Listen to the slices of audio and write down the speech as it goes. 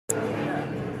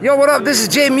Yo, what up? This is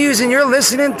Jay Muse, and you're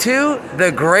listening to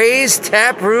the Gray's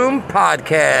Tap Room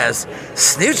Podcast.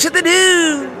 Snooch of the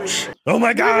Dooch. Oh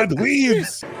my God,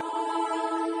 Weebs!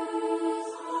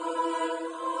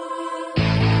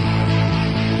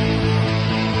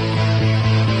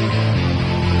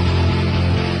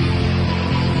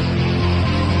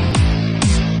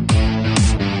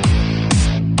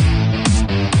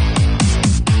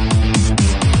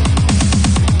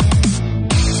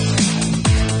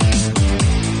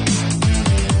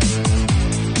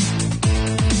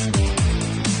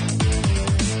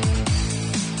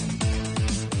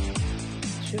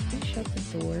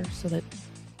 So that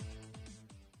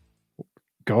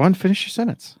go on, finish your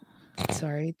sentence.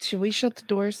 sorry, should we shut the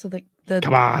door so that the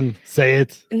Come on, say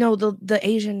it. no the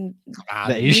Asian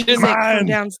The Asian music from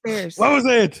downstairs? What was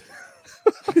it?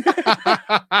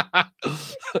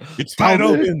 It's wide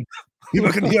open.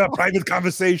 People can hear private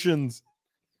conversations.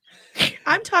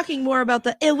 I'm talking more about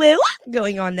the ew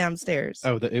going on downstairs.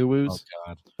 Oh, the uwoos. Oh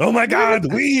God! Oh my God,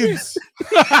 Weebs!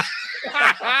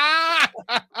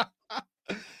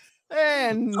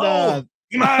 And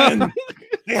come on,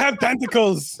 they have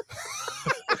tentacles.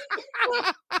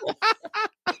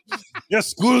 Your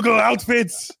schoolgirl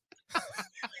outfits.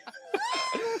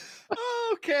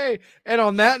 okay. And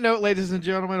on that note, ladies and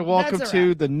gentlemen, welcome That's a to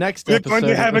wrap. the next We're episode. going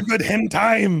to have a good hem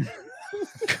time.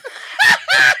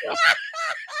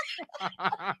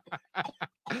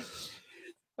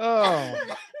 Oh,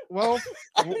 well,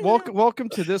 welcome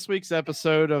to this week's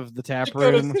episode of the Tap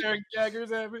Room.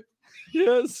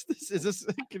 Yes, this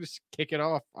can just kick it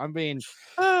off. I'm Mike,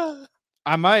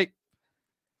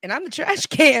 And I'm the trash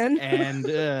can.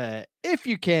 and if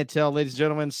you can't tell, ladies and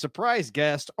gentlemen, surprise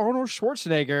guest Arnold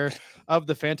Schwarzenegger of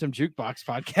the Phantom Jukebox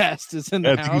podcast is in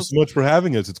the Thank you house. so much for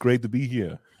having us. It's great to be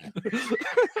here.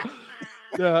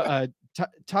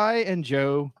 Ty and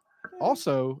Joe,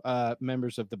 also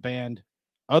members of the band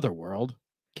Otherworld,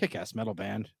 kick-ass metal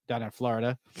band down in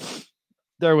Florida.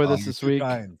 They're with us this week.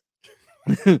 Arnold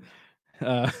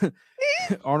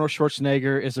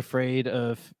Schwarzenegger is afraid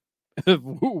of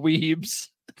weebs.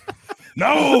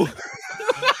 No.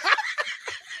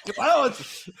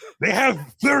 They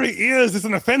have furry ears. It's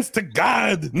an offense to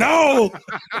God. No.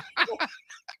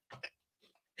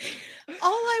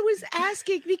 All I was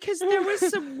asking, because there was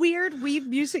some weird weeb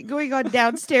music going on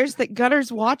downstairs that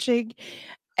Gunner's watching,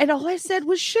 and all I said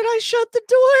was, "Should I shut the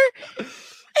door?"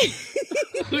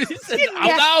 He said,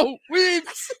 Yeah. "Oh no,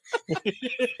 weebs!"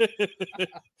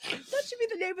 That should be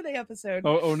the name of the episode.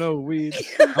 Oh no, weebs!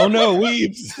 Oh no,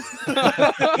 Weebs.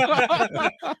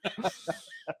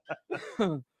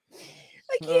 I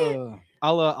can't.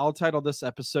 I'll title this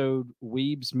episode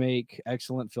 "Weebs Make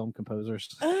Excellent Film Composers."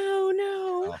 Oh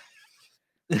no.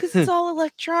 Because it's all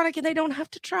electronic and they don't have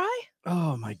to try.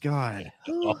 Oh my god!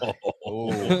 Ooh.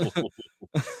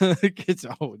 It's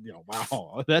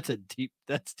wow! That's deep.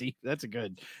 That's a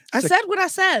good. I said what I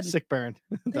said. Sick burn.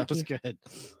 That was you. good.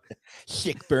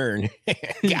 Sick burn.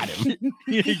 Got him.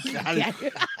 You got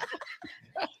it.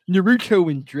 Naruto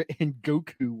and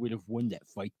Goku would have won that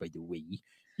fight, by the way.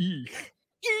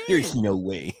 There's no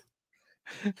way.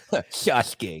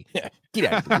 Sasuke,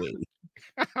 get out of the way.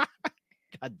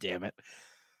 God damn it!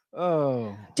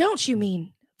 Oh, Don't you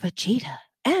mean Vegeta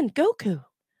and Goku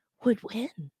would win?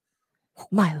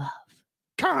 My love.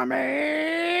 Kami!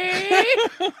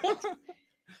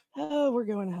 Oh, we're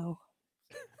going to hell.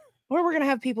 Or we're going to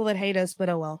have people that hate us, but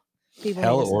oh well. People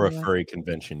Hell hate us or a anyway. furry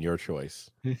convention, your choice.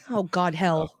 Oh, God,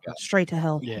 hell. Oh, God. Straight to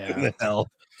hell. Yeah. The hell.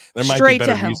 There might Straight be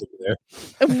to better hell. music there.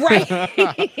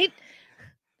 Right.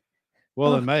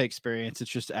 Well, Oh. in my experience,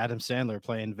 it's just Adam Sandler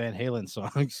playing Van Halen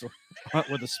songs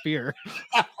with a spear.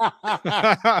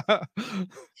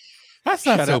 That's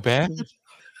Shut not so up. bad.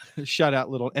 Shout out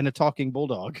little and a talking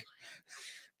bulldog.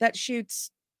 That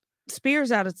shoots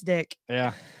spears out its dick.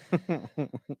 Yeah.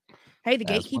 Hey, the As one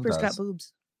gatekeeper's got does.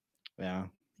 boobs. Yeah.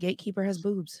 Gatekeeper has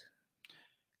boobs.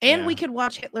 And we Yeah. could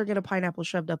watch Hitler get a pineapple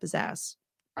shoved up his ass.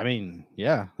 I mean,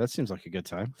 yeah, that seems like a good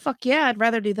time. Fuck yeah, I'd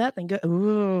rather do that than go.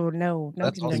 Ooh, no.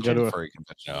 That's also convention. go to a furry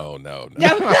convention. No, no,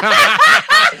 no.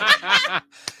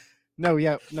 No.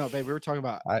 No, babe, we were talking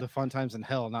about the fun times in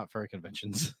hell, not furry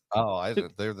conventions. Oh,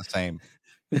 they're the same.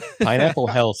 Pineapple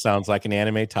Hell sounds like an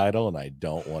anime title, and I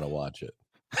don't want to watch it.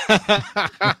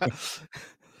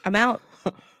 I'm out.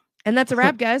 And that's a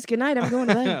wrap, guys. Good night. I'm going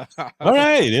to bed. All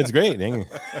right, it's great. Dang.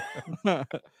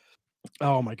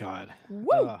 Oh my god.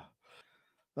 Woo.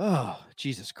 Oh,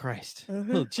 Jesus Christ. Mhm.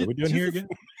 Little What are we doing here again?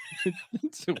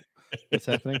 What's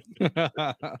happening?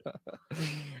 I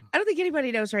don't think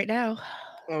anybody knows right now.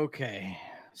 Okay.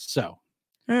 So,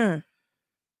 Huh.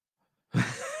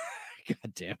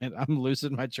 God damn it. I'm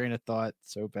losing my train of thought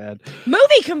so bad.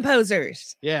 Movie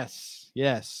composers. Yes.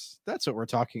 That's what we're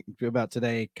talking about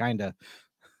today, kind of.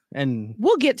 And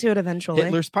We'll get to it eventually.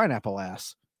 Hitler's pineapple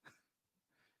ass.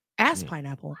 Ass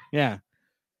pineapple. Yeah.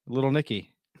 Little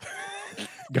Nicky.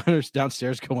 Gunner's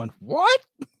downstairs going, what?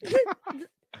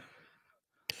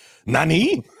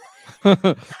 Nani?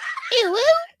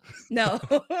 No.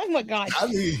 Oh my God.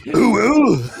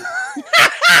 Ooh.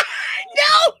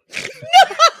 No.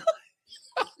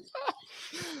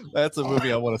 That's a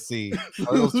movie I want to see.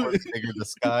 Arnold Schwarzenegger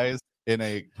disguised in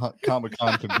a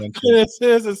Comic-Con convention. This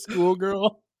is a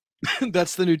schoolgirl.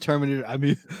 That's the new Terminator. I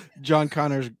mean, John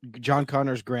Connor's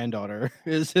granddaughter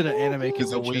is in an anime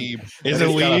He's a convention. weeb. Is a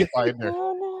He's gotta weeb. find her.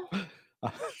 Oh,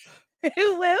 no.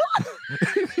 Who will?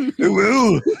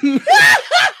 Ooh.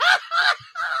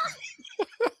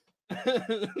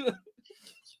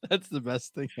 That's the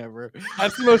best thing ever.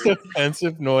 That's the most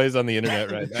offensive noise on the internet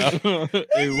right now.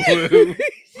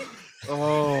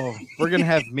 Oh, we're gonna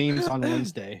have memes on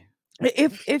Wednesday.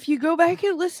 If you go back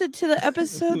and listen to the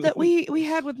episode that we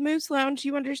had with Moose Lounge,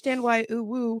 you understand why "ooh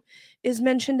woo" is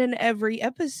mentioned in every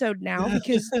episode now,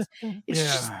 because it's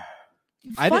just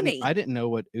funny. I didn't know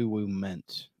what uwu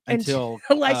meant Until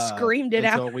until I screamed it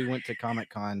out. until we went to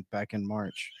Comic-Con back in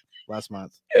March last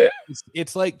month.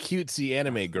 It's like cutesy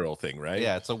anime girl thing, right?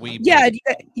 Yeah, it's a weeb. Yeah,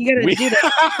 you gotta do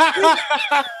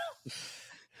that.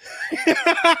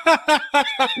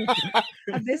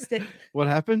 I missed it. What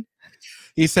happened?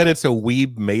 He said it's a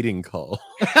weeb mating call.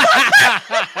 That's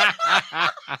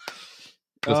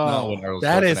not when Arnold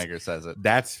that is- Schwarzenegger says it.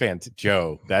 That's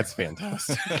Joe. That's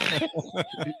fantastic.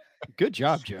 Good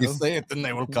job, Joe. You say it, then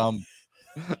they will come.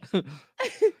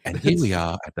 And here we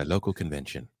are at the local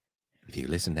convention. If you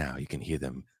listen now, you can hear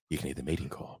them. You can hear the mating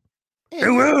call.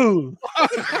 Ooh.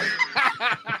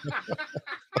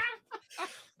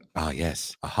 Ah,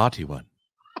 yes, a hearty one.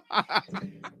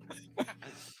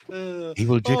 He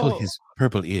will jiggle his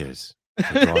purple ears.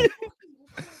 for drawing.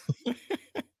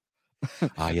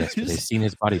 Ah, yes, but they've seen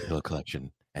his body pillow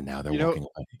collection, and now they're walking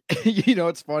away. You know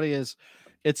what's funny is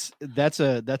that's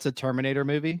a Terminator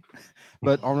movie,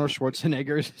 but Arnold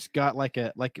Schwarzenegger's got like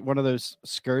one of those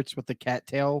skirts with the cat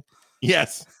tail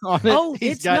Yes, on it. Oh,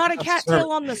 He's it's got not a cat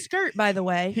tail on the skirt, by the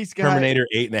way. He's got Terminator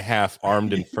 8.5,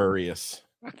 armed and furious.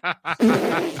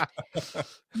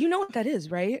 You know what that is,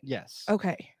 right? Yes.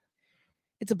 Okay.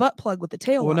 It's a butt plug with the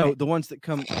tail Well, on no, it. the ones that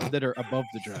come that are above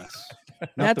the dress. Not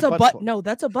That's the a butt. plug. No,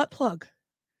 that's a butt plug.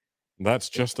 That's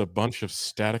just a bunch of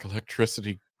static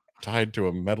electricity tied to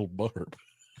a metal bulb.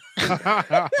 Oh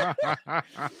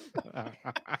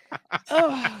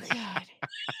God.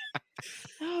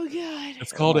 Oh God.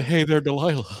 It's called a Hey There,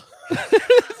 Delilah.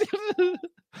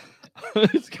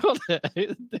 It's called.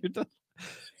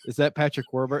 Is that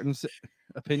Patrick Warburton's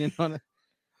opinion on it?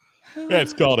 Yeah,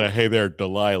 it's called a Hey There,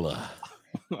 Delilah.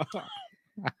 Oh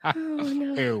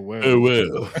no. Oh, whoa. Ooh,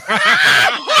 woo.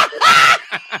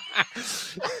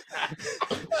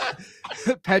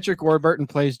 Patrick Warburton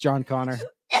plays John Connor.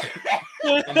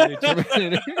 In the new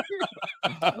Terminator.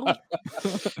 I'm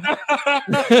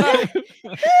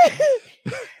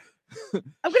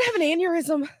gonna have an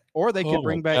aneurysm. Or they could Oh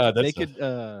bring my back. God, they that's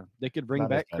could bring not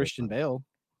back as bad as Christian that. Bale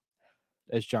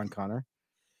as John Connor.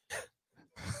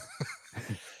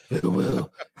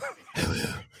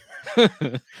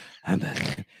 I'm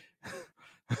back.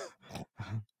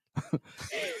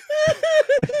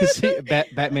 See,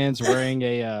 Batman's wearing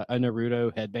a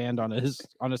Naruto headband on his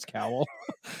cowl.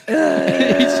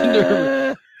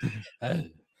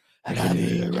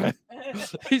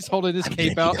 He's holding his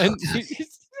cape out and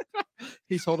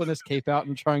he's holding his cape out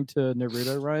and trying to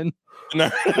Naruto run.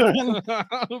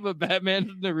 But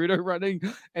Batman's Naruto running,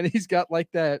 and he's got like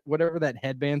that whatever that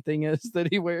headband thing is that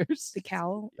he wears. The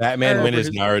cowl. Batman Or- went as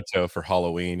Naruto for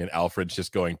Halloween, and Alfred's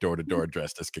just going door to door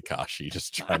dressed as Kakashi,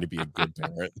 just trying to be a good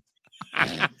parent.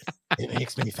 It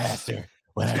makes me faster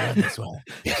when I run this way.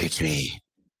 It's me.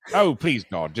 Oh, please,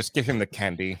 God, just give him the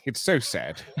candy. It's so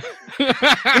sad. You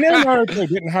know, Naruto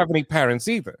didn't have any parents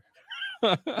either.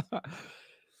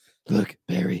 Look,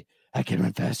 Barry, I can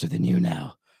run faster than you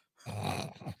now. I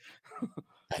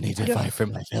need to fight for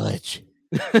my village.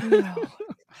 No.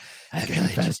 I can run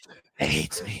fast. It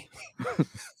hates me.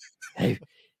 Hey,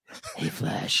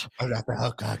 Flash. I'm not the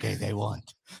Hokage they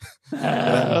want. I'm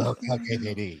the Hokage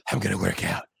they need. I'm going to work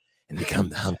out and become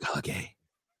the Hokage.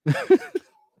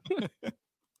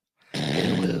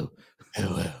 Woo.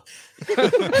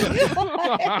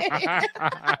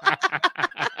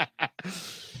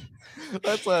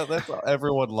 That's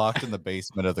everyone locked in the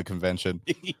basement of the convention.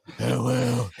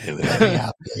 Let me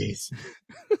out, please.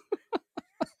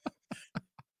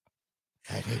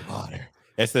 I need water.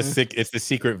 It's the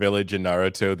secret village in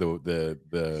Naruto.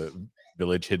 The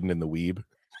village hidden in the Weeb.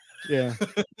 Yeah.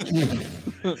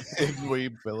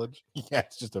 Weeb village. Yeah,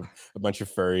 it's just a bunch of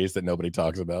furries that nobody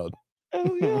talks about.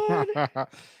 Oh God.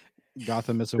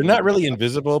 Gotham is. They're not really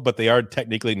invisible, but they are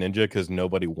technically ninja because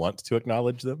nobody wants to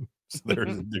acknowledge them. So they're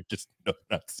just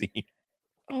not seen.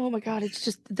 Oh my God. It's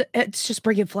just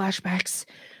bringing flashbacks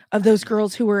of those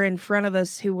girls who were in front of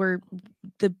us who were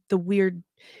the weird.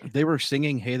 They were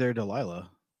singing "Hey There, Delilah,"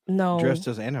 dressed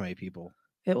as anime people.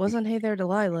 It wasn't "Hey There,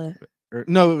 Delilah."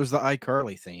 No, it was the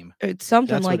iCarly theme. It's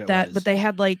something That's like what it that, was. but they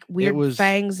had like weird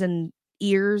fangs and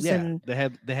ears and they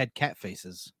had cat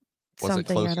faces. Was it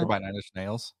something. Closer by Nine Inch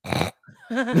Nails?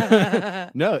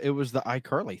 No, it was the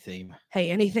iCarly theme. Hey,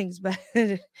 anything's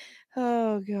bad.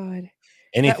 Oh God.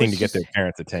 Anything to get their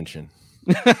parents' attention.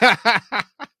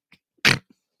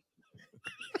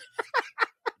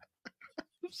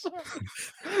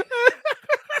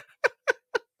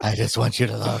 I just want you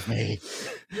to love me.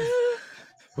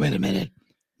 Wait a minute.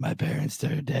 My parents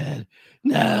turned dead.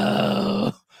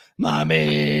 No,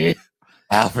 mommy.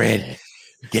 Alfred,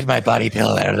 get my body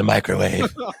pillow out of the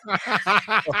microwave.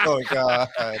 Oh God.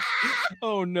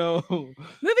 Oh no.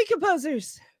 Movie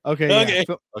composers. Okay.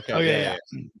 Okay.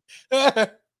 I'm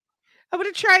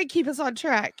gonna try and keep us on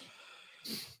track.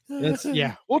 We'll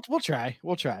try.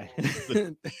 We'll try.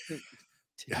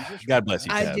 God bless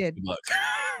you, I Tab. did. Good luck.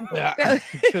 Yeah.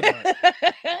 Good luck.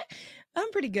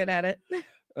 I'm pretty good at it.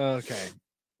 Okay.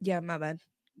 Yeah, my bad.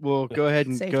 Well, go ahead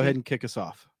and Safety. kick us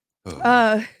off.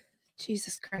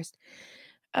 Jesus Christ.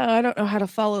 I don't know how to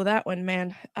follow that one,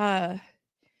 man. I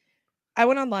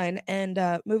went online and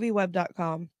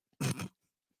movieweb.com.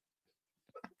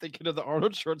 Thinking of the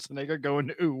Arnold Schwarzenegger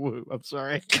going ooh woo. I'm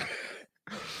sorry.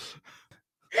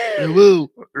 Ooh woo.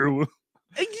 Ooh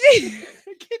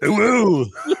Woo!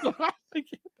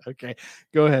 Okay.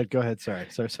 Go ahead. Sorry.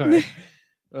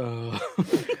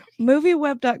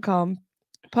 Movieweb.com,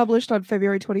 published on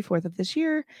February 24th of this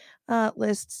year,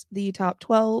 lists the top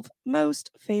 12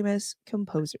 most famous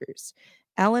composers.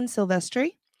 Alan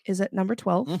Silvestri is at number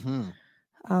 12.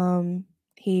 Mm-hmm.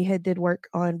 He did work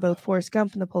on both Forrest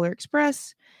Gump and The Polar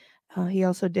Express. He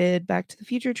also did Back to the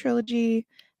Future trilogy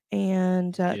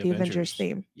and the Avengers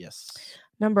theme. Yes.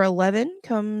 Number 11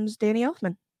 comes Danny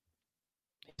Elfman.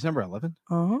 He's number 11?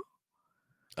 Uh-huh.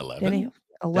 11? Danny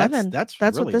 11. That's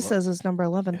really what this says is number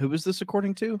 11. Who is this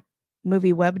according to?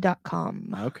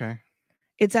 Movieweb.com. Okay.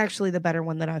 It's actually the better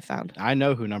one that I found. I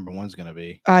know who number one's going to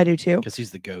be. I do too. Because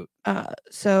he's the GOAT.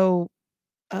 So,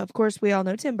 of course, we all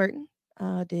know Tim Burton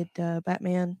did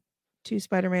Batman, 2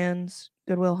 Spider-Mans,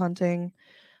 Good Will Hunting.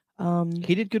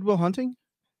 He did Good Will Hunting?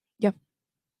 Yep.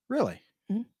 Really?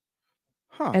 Mm-hmm.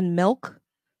 Huh. And Milk.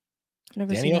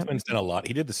 Never Danny seen that Elfman's done a lot.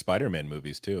 He did the Spider-Man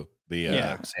movies too. The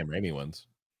Sam Raimi ones.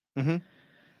 Mm-hmm.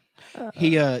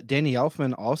 Danny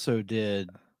Elfman also did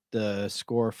the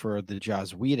score for the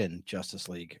Joss Whedon Justice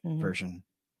League version.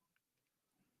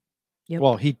 Yep.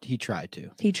 Well, he tried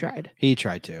to. He tried. He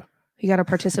got a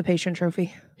participation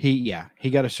trophy. He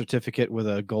got a certificate with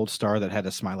a gold star that had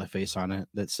a smiley face on it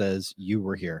that says "You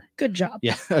were here." Good job.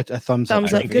 Yeah, a thumbs up.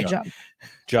 Good job.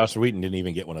 Joss Whedon didn't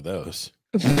even get one of those.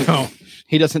 No,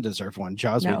 he doesn't deserve one.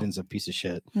 Joss Whedon's a piece of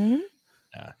shit. Mm-hmm.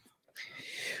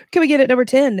 Can we get at number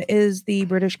 10 is the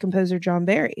British composer John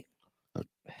Barry.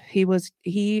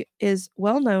 He is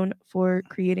well known for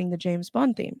creating the James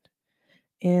Bond theme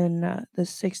in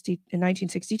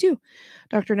 1962,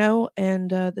 Dr. No, and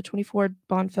the 24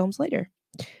 Bond films later.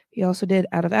 He also did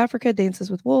Out of Africa,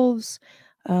 Dances with Wolves,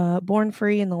 Born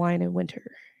Free, and The Lion in Winter.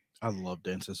 I love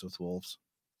Dances with Wolves.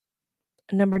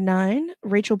 Number 9,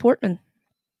 Rachel Portman.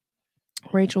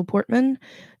 Rachel Portman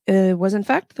was in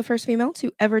fact the first female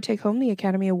to ever take home the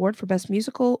Academy Award for Best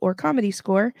Musical or Comedy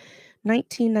Score,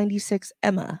 1996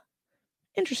 Emma.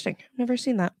 Interesting. Never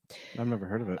seen that. I've never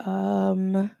heard of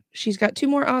it. She's got 2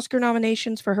 more Oscar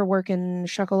nominations for her work in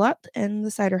Chocolat and The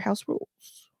Cider House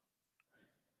Rules.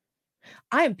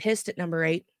 I am pissed at number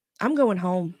 8. I'm going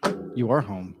home. You are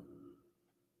home.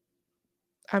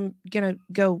 I'm gonna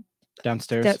go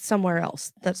downstairs. That's somewhere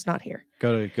else. That's not here.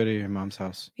 Go to your mom's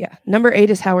house. Yeah. Number 8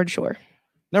 is Howard Shore.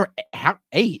 Number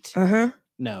 8? Uh-huh.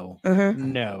 No. Uh-huh.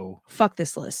 No. Fuck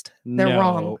this list. They're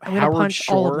wrong. I'm gonna Howard punch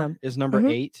Shore all of them. is number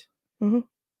 8. Mm-hmm.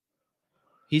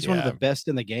 He's one of the best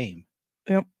in the game.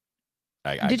 Yep.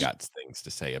 I got things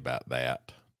to say about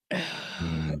that.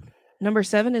 Number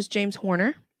 7 is James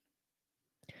Horner.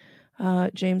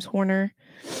 James Horner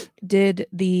did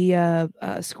the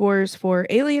scores for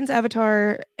Aliens,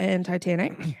 Avatar, and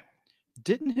Titanic.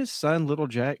 Didn't his son, Little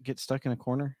Jack, get stuck in a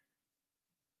corner?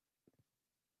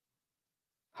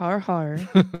 Har har.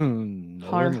 Northern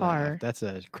Har, laugh. har. That's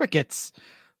a crickets.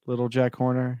 Little Jack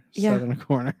Horner Yeah. sat in a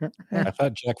corner. I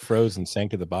thought Jack froze and sank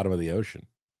to the bottom of the ocean.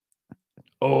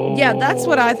 Oh, Yeah, that's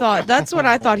what I thought. That's what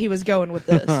I thought he was going with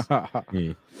this.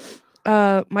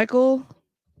 Michael.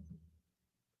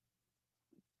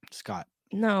 Scott.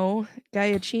 No,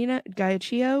 Chino,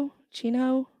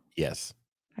 Yes.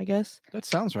 I guess. That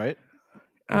sounds right.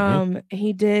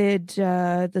 He did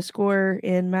the score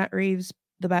in Matt Reeves'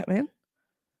 The Batman,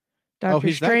 Doctor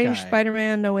he's that Strange, guy.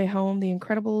 Spider-Man, No Way Home, The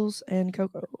Incredibles, and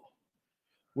Coco.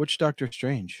 Which Doctor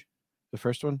Strange? The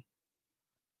first one?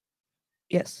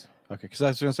 Yes, Okay, because I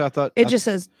was going to say, I thought it just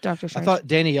says Doctor I Strange. thought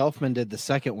Danny Elfman did the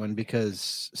second one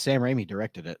because Sam Raimi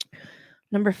directed it.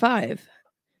 Number 5,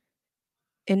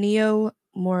 Ennio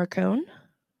Morricone.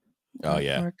 Oh,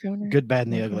 yeah. Morricone. Good, Bad,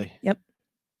 and the Morricone. Ugly. Yep.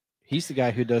 He's the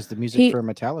guy who does the music for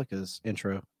Metallica's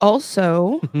intro.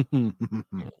 Also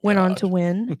went on God. to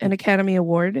win an Academy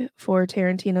Award for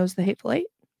Tarantino's The Hateful Eight.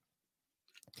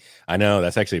 I know.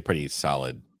 That's actually a pretty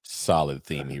solid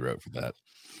theme he wrote for that.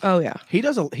 Oh yeah,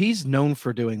 He's known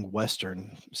for doing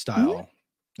Western style,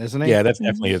 isn't he? Yeah, that's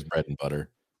definitely his bread and butter.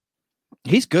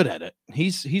 He's good at it.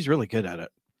 He's really good at it.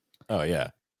 Oh, yeah.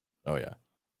 Oh, yeah.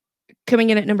 coming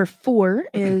in at number 4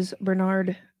 is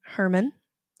Bernard Herrmann.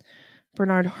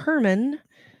 Bernard Herrmann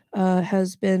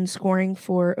has been scoring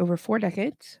for over 4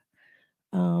 decades.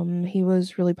 He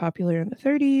was really popular in the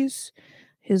 30s.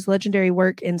 His legendary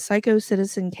work in Psycho,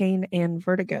 Citizen Kane, and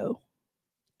Vertigo.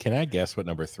 Can I guess what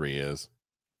number 3 is?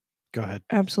 Go ahead.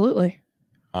 Absolutely.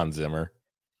 Hans Zimmer.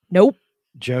 Nope.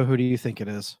 Joe, who do you think it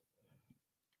is?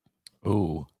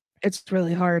 Ooh. It's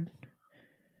really hard.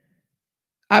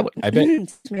 I would I bet-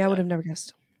 excuse me, I would have never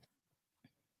guessed.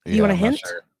 Yeah, You want a I'm not hint?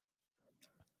 sure.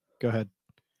 Go ahead.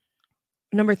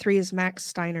 Number 3 is Max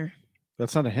Steiner.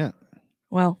 That's not a hint.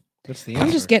 Well, That's the I'm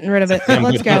answer. just getting rid of it.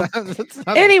 Let's go. That's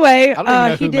not- Anyway, I don't even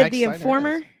know he who did Max The Steiner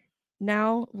Informer, is.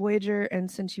 Now Voyager,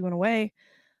 and Since You Went Away.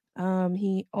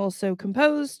 He also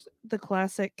composed the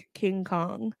classic King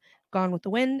Kong, Gone with the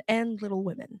Wind, and Little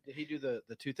Women. Did he do the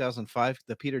 2005,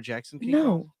 the Peter Jackson? King No,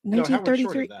 Kong? No, Howard Shore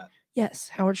 1933. did that. Yes,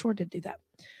 Howard Shore did do that.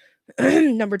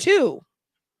 Number 2,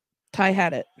 Ty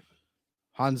had it.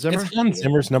 Hans Zimmer. It's Hans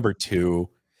Zimmer's number 2.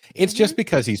 It's just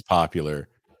because he's popular.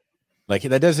 Like,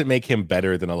 that doesn't make him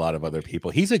better than a lot of other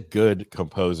people. He's a good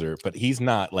composer, but he's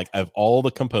not, like, of all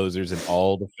the composers in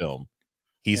all the film,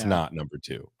 he's not number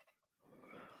 2.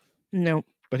 No,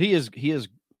 But he is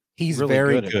He's really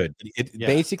very good at good.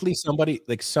 Basically somebody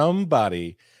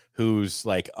who's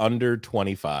like under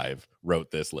 25 wrote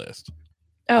this list.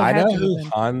 Oh, I had know to have who been.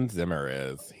 Hans Zimmer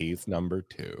is. He's number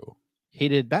 2. he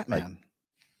did Batman.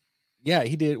 Yeah,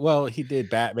 he did. Well, he did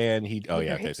Batman. They're Okay,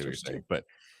 I see what you're hipsters, saying. too. But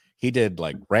he did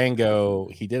like Rango.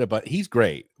 He did he's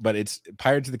great. But it's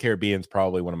Pirates of the Caribbean's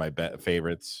probably one of my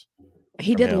favorites.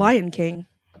 He from did him. Lion King.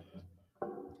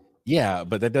 Yeah,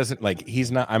 but that doesn't like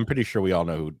he's not. I'm pretty sure we all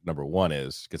know who number 1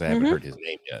 is because I haven't heard his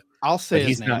name yet. I'll say But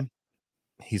his name.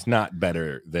 He's not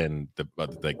better than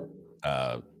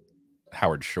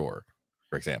Howard Shore,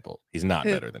 for example. He's not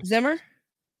Who? better than Zimmer?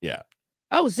 Yeah.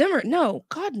 Oh, Zimmer. No,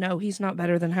 God, no. He's not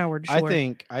better than Howard Shore.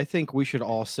 I think we should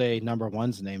all say number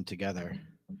 1's name together.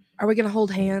 Are we going to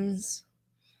hold hands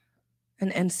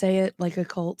and say it like a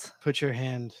cult? Put your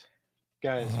hand,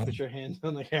 guys. Put your hands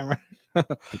on the camera.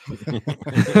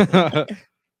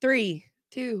 3,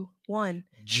 2, 1.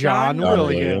 John John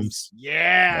Williams.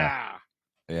 Yeah.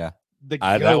 Yeah. That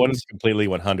goat. one's completely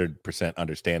 100%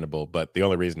 understandable, but the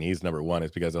only reason he's number 1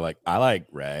 is because I like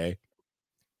Ray.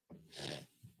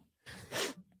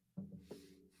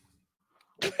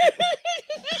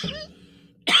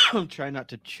 I'm trying not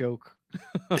to choke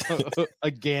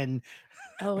again.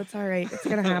 Oh, it's all right. It's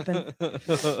going to happen.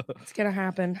 It's going to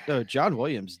happen. No, John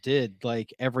Williams did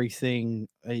like everything.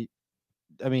 I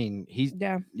mean, he's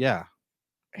Yeah.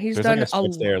 He's There's done like a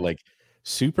switch there, like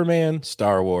Superman,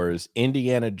 Star Wars,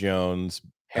 Indiana Jones,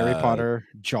 Harry Potter,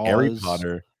 Jaws. Harry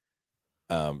Potter.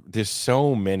 There's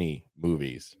so many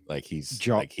movies. Like he is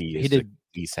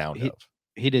the sound of.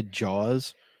 He did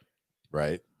Jaws.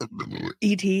 Right.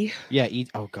 E.T. Yeah.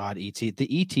 Oh God, E.T.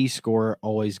 The E.T. score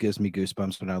always gives me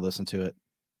goosebumps when I listen to it.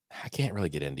 I can't really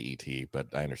get into E.T., but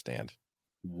I understand.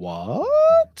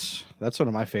 What? That's one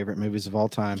of my favorite movies of all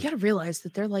time. You got to realize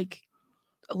that they're like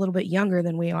a little bit younger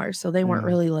than we are, so they weren't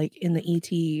really like in the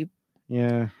E.T.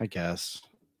 Yeah, I guess.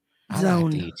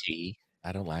 zone. I like E.T.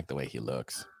 I don't like the way he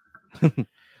looks.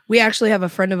 We actually have a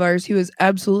friend of ours who is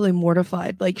absolutely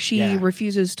mortified. Like she Yeah.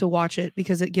 refuses to watch it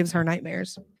because it gives her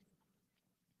nightmares.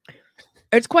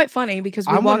 It's quite funny because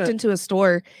we walked into a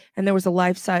store and there was a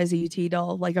life-size ET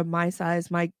doll, like a my size,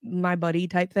 my buddy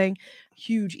type thing,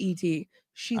 huge ET.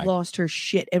 She lost her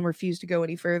shit and refused to go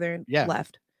any further and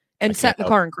left and I sat in the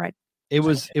car and cried. It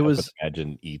was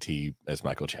imagine E.T. as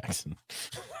Michael Jackson.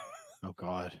 Oh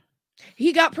God.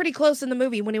 He got pretty close in the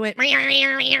movie when he went. Oh, in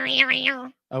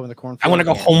the cornfield. I want to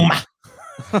go home.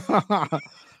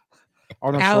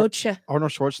 Ouch.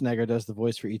 Arnold Schwarzenegger does the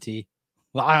voice for E.T.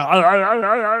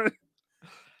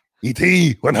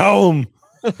 E.T. went home.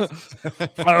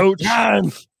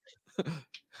 Ouch.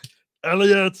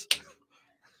 Elliot.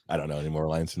 I don't know any more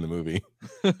lines from the movie.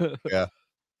 Yeah.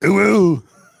 Ooh.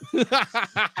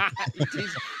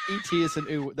 E.T. is an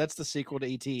ooh. That's the sequel to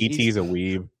E.T. E.T. is a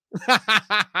weeb.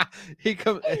 He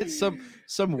comes. Some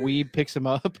weeb picks him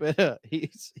up.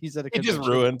 He's at a. It just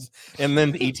ruins. And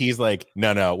then E.T.'s like,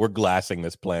 no, we're glassing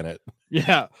this planet.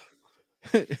 Yeah.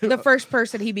 The first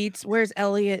person he meets, where's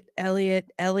Elliot? Ew.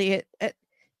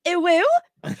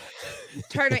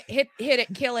 Turn it, hit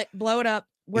it, kill it, blow it up.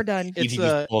 We're done. E.T.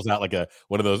 just pulls out like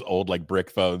one of those old like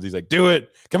brick phones. He's like, do it.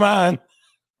 Come on.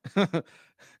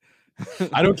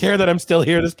 I don't care that I'm still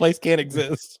here. This place can't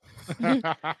exist.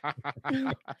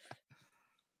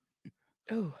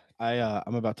 Oh,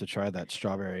 I'm about to try that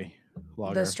strawberry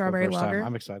lager. The strawberry lager.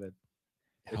 I'm excited.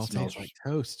 It all smells like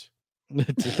toast.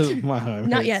 My arm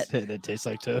Not hurts. yet. It tastes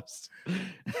like toast.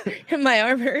 my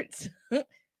arm hurts.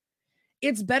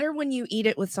 It's better when you eat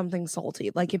it with something salty.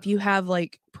 Like if you have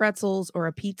like pretzels or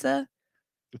a pizza.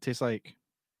 It tastes like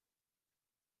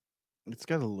it's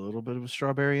got a little bit of a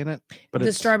strawberry in it, but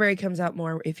the strawberry comes out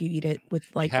more if you eat it with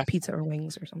like pizza or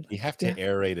wings or something. You have to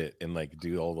aerate it and like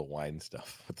do all the wine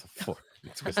stuff with the fork.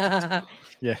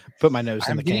 Yeah, put my nose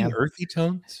in the can. Earthy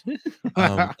tones.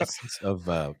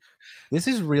 This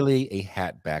is really a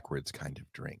hat backwards kind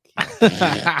of drink.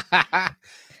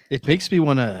 It makes me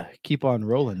want to keep on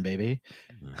rolling, baby.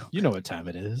 You know what time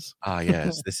it is.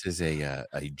 Yes, this is a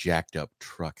jacked up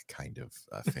truck kind of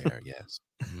affair. Yes.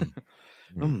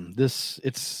 This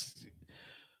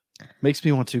makes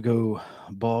me want to go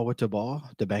ball with the ball,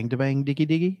 da bang, diggy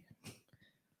diggy.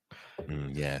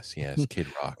 Yes. Kid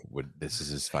Rock would. This is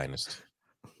his finest.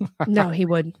 No, he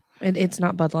would. It's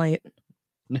not Bud Light.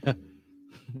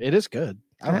 It is good.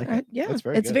 I like it. Yeah, it's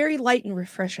good. Very light and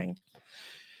refreshing.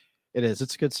 It is.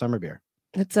 It's a good summer beer.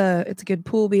 It's a good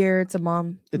pool beer. It's a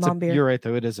mom beer. You're right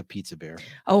though. It is a pizza beer.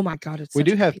 Oh my God! We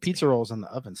do have pizza rolls in the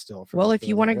oven still. Well, if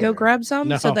you want to go grab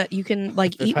some so that you can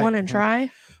like eat one and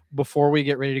try before we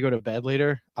get ready to go to bed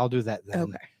later, I'll do that then.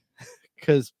 Okay.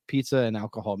 Because pizza and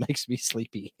alcohol makes me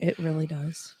sleepy. It really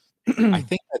does. I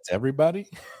think that's everybody.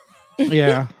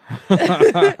 Yeah.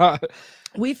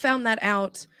 We found that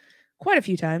out quite a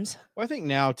few times. Well, I think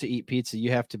now to eat pizza, you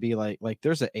have to be like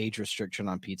there's an age restriction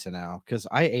on pizza now. Because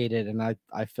I ate it and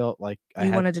I felt like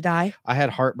I wanted to die. I had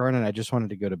heartburn and I just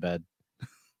wanted to go to bed.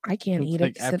 I can't eat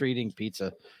like it after eating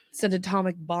pizza. It's an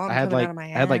atomic bomb coming out of my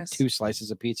ass. I had like 2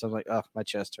 slices of pizza. I'm like, oh, my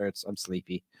chest hurts. I'm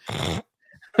sleepy.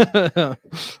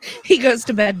 He goes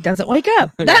to bed, doesn't wake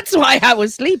up. That's why I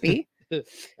was sleepy.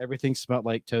 Everything smelled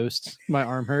like toast. My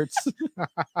arm hurts.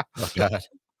 Oh God.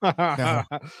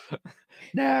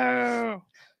 No.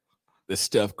 The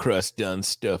stuffed crust done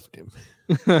stuffed him.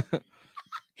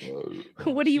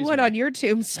 What do you want on your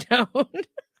tombstone?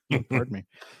 Pardon me.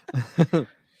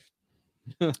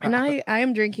 And I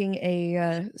am drinking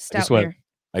a stout beer.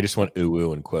 I just want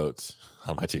ooh in quotes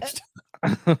on my tombstone.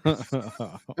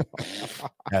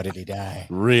 How did he die?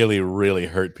 Really, really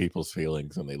hurt people's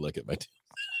feelings when they look at my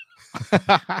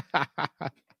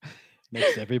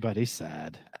Makes everybody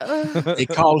sad. They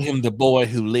call him the boy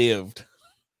who lived.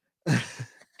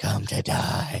 Come to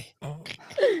die.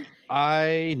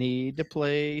 I need to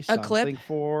play something clip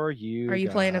for you. Are you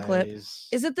guys. playing a clip? Is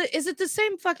it the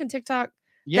same fucking TikTok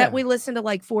Yeah. that we listened to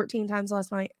like 14 times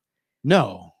last night?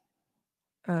 No.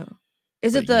 Oh.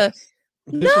 Is it the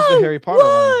This is the Harry Potter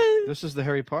one. This is the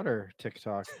Harry Potter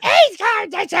TikTok. He's going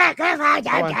to sacrifice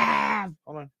himself.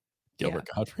 Hold on. Gilbert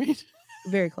Gottfried?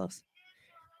 Very close.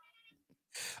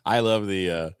 I love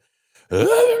the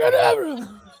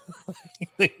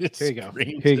Here you go.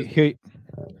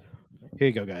 Here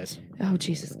you go, guys. Oh,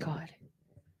 Jesus God.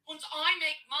 Once I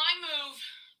make my move,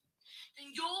 then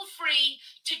you're free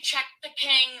to check the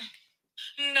king.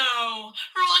 No.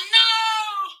 Ron, no!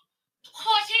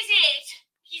 What is it?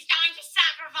 He's going to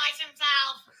sacrifice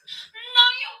himself. No,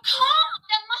 you can't.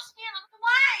 There must be another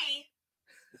way.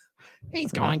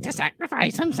 He's going to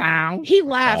sacrifice himself. He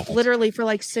laughed literally for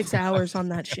like 6 hours on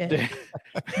that shit.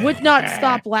 Would not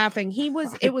stop laughing. It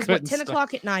was what, 10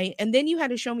 o'clock at night, and then you had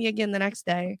to show me again the next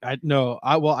day. I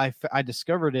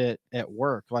discovered it at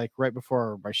work, like right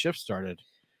before my shift started.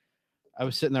 I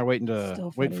was sitting there waiting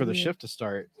for the shift to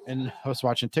start, and I was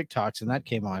watching TikToks, and that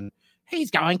came on.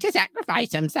 He's going to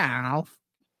sacrifice himself.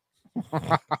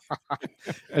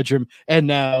 And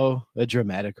now a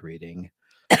dramatic reading.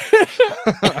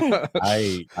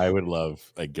 I would love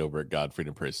a Gilbert Gottfried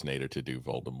impersonator to do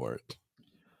Voldemort.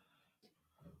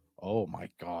 Oh my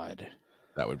God.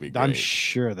 That would be great. I'm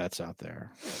sure that's out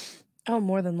there. Oh,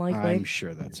 more than likely. I'm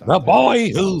sure that's out The there.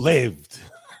 boy who lived.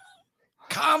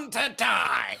 Come to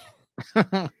die.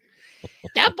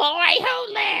 The boy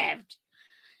who lived.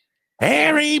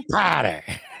 Harry Potter.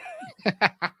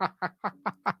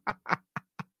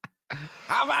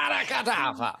 Avada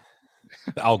Kedavra.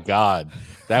 Oh God,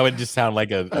 that would just sound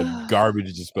like a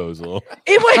garbage disposal.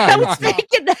 It was, I was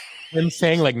thinking that. Him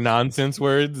saying like nonsense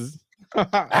words.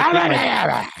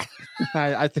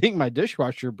 I think my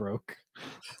dishwasher broke.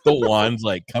 The wand's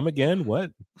like, come again?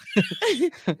 What?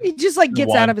 He just like gets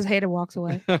out Wand. of his head and walks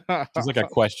away. It's like a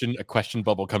question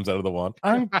bubble comes out of the wand.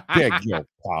 I beg your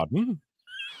pardon.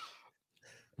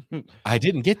 I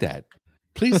didn't get that.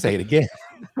 Please say it again.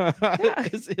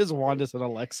 His wand is an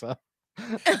Alexa.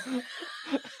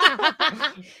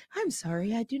 I'm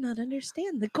sorry, I do not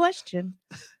understand the question.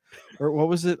 Or what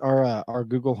was it? Our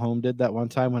Google Home did that one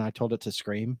time when I told it to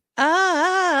scream.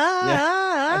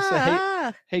 I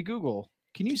said, hey Google,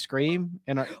 can you scream?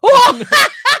 And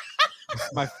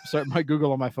my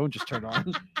Google on my phone just turned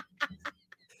on.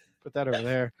 Put that over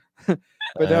there.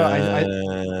 But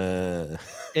no,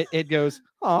 it goes.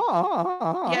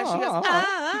 Yeah, she goes.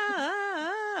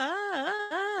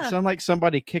 Sound like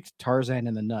somebody kicked Tarzan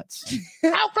in the nuts.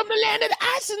 Out from the land of the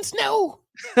ice and snow.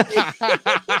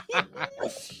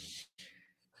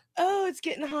 Oh, it's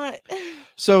getting hot.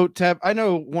 So, Tab, I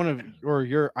know one of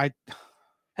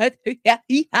I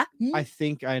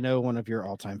think I know one of your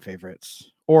all-time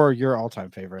favorites, or your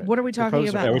all-time favorite. What are we talking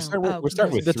Composer. about? Yeah, we're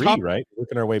starting with The 3, right?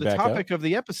 Working our way The back topic up. of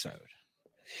the episode.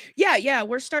 Yeah,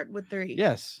 we're starting with 3.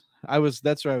 Yes,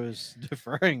 that's what I was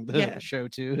deferring the show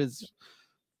to. Is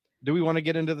do we want to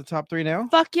get into the top 3 now?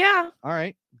 Fuck yeah. All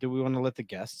right. Do we want to let the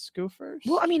guests go first?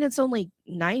 Well, I mean, it's only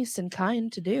nice and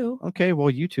kind to do. Okay.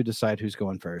 Well, you two decide who's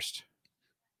going first.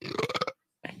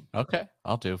 Okay,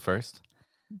 I'll do first.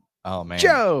 Oh man,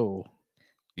 Joe,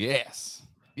 Yes.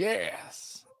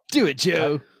 do it,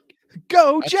 Joe.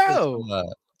 Go, Joe.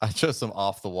 I chose some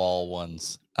off the wall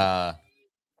ones, but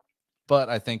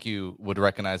I think you would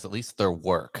recognize at least their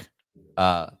work.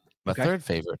 My third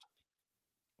favorite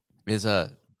is I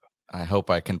hope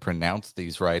I can pronounce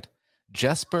these right.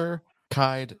 Jesper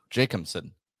Kide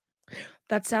Jacobsen,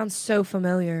 That sounds so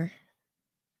familiar.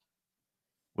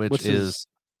 which is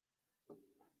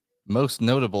most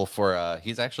notable for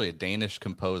he's actually a Danish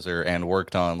composer and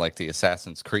worked on like the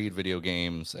Assassin's Creed video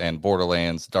games and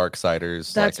Borderlands,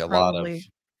 Darksiders. That's like a lot of probably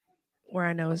where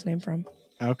I know his name from.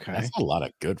 Okay. That's a lot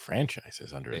of good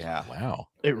franchises under his. Yeah. Wow.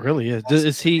 It really is.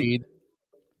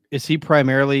 Is he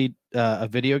primarily a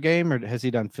video game, or has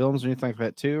he done films or anything like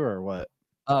that too, or what?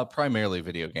 primarily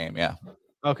video game. Yeah.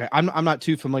 Okay, I'm not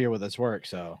too familiar with his work,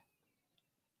 so.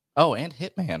 Oh, and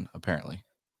Hitman apparently.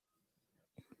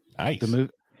 Nice. The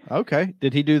movie. Okay,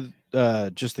 did he do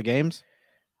just the games?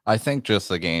 I think just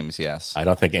the games. Yes. I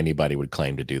don't think anybody would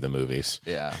claim to do the movies.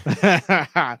 Yeah.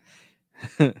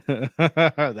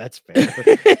 That's fair.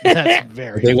 That's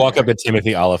very. They walk fair. up to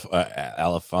Timothy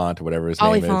Oliphant, or whatever his name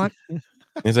Oliphant. is.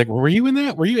 He's like, "Were you in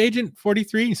that? Were you Agent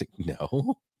 43?" He's like,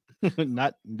 "No,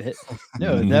 Not that.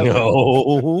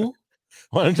 no.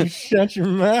 Why don't you shut your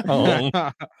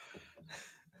mouth?"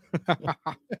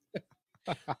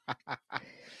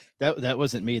 That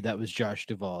wasn't me. That was Josh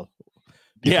Duvall.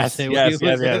 Yes.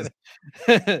 That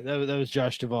was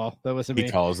Josh Duvall. That wasn't He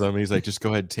me. calls them. He's like, "Just go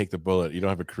ahead and take the bullet. You don't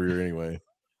have a career anyway.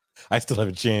 I still have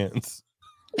a chance."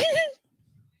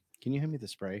 Can you hand me the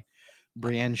spray?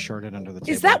 Brienne shorted under the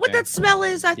table. Is that what okay? that smell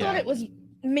is? I Yeah. thought it was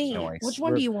me. Nice. Which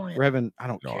one do you want? Revan, I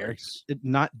don't care. Nice.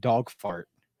 Not dog fart.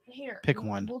 Here, Pick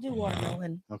one. We'll do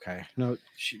watermelon. Okay. No.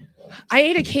 I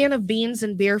ate a can of beans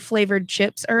and beer flavored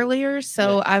chips earlier,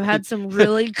 so I've had some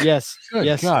really. Yes. Good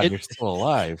Yes. God, you're still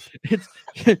alive.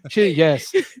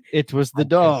 Yes. It was the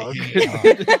dog.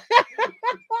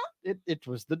 It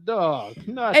was the dog,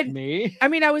 not And- me. I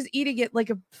mean, I was eating it like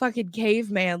a fucking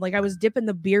caveman. Like I was dipping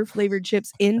the beer flavored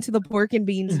chips into the pork and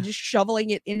beans and just shoveling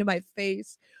it into my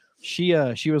face. She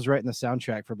was writing the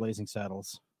soundtrack for Blazing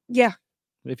Saddles. Yeah,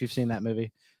 If you've seen that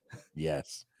movie,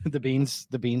 Yes. the beans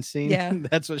scene. Yeah.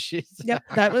 That's what she's. yep.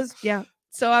 That was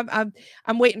So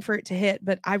I'm waiting for it to hit,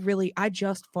 but I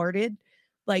just farted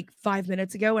like 5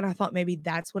 minutes ago, and I thought maybe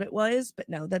that's what it was, but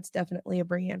no, that's definitely a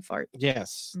Brienne fart.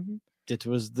 Yes. Mhm. It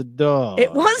was the dog.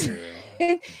 It was.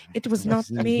 It was not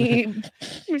me,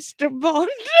 Mr. Bond.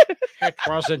 It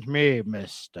wasn't me,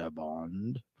 Mr.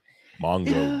 Bond.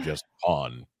 Mongo just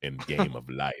pawn in game of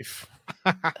life.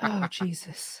 Oh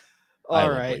Jesus. I All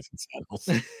love right. Blazing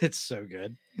Saddles. It's so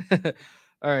good.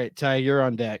 All right, Ty, you're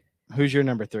on deck. Who's your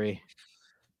number 3?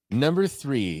 Number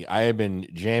 3, I have been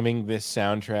jamming this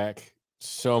soundtrack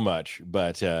so much,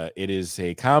 but it is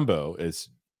a combo. It's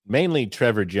mainly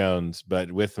Trevor Jones,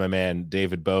 but with my man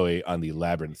David Bowie on the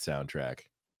Labyrinth soundtrack.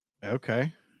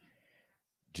 Okay.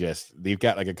 Just they've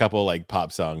got like a couple like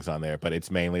pop songs on there, but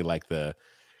it's mainly like the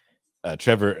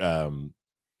Trevor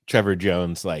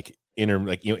Jones like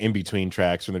in between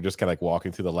tracks when they're just kind of like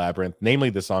walking through the labyrinth. Namely,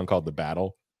 the song called "The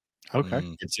Battle."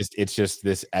 Okay. It's just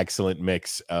this excellent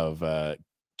mix of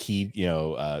key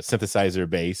synthesizer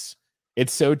bass.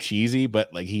 It's so cheesy,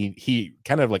 but like he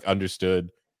kind of like understood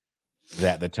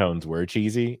that the tones were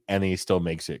cheesy, and he still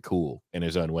makes it cool in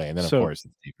his own way. And then of course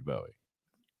it's David Bowie.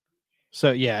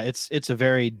 So yeah, it's a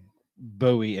very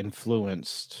Bowie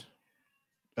influenced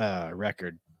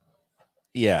record.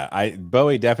 Yeah,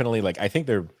 Bowie definitely like I think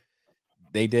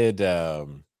they did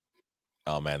the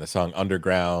song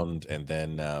Underground, and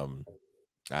then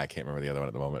I can't remember the other one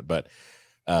at the moment, but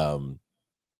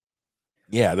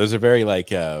yeah, those are very like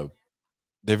they're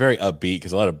very upbeat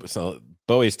because a lot of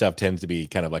Bowie stuff tends to be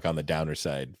kind of like on the downer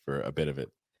side for a bit of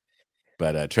it.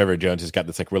 But Trevor Jones has got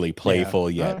this like really playful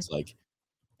yet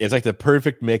it's like the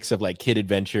perfect mix of like kid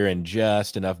adventure and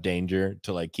just enough danger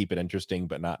to like keep it interesting,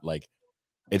 but not like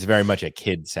it's very much a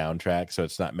kid soundtrack, so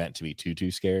it's not meant to be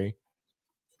too scary.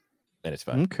 And it's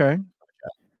fun. Okay.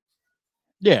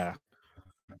 Yeah.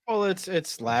 Well,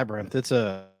 it's Labyrinth. It's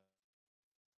a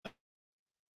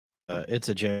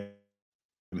Jim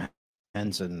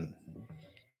Henson.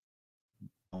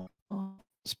 You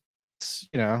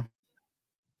know,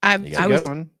 I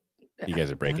was. You guys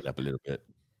are breaking up a little bit.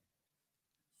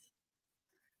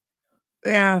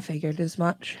 Yeah, I figured as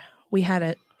much. We had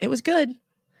it. It was good.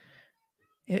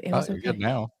 It was okay. Good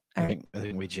now. I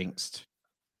think we jinxed.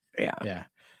 Yeah. Yeah.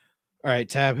 All right,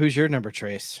 Tab. Who's your number,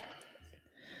 Trace?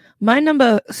 My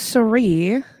number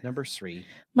 3. Number 3.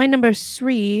 My number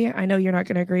 3. I know you're not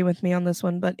going to agree with me on this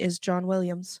one, but is John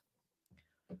Williams.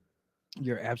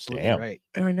 You're absolutely right.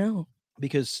 I know.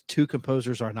 Because 2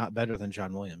 composers are not better than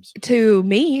John Williams. To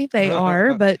me, they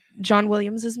are, but John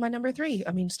Williams is my number 3.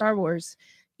 I mean, Star Wars,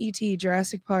 E.T.,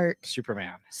 Jurassic Park,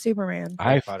 Superman.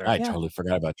 I totally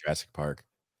forgot about Jurassic Park.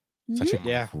 Such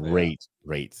a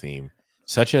great theme.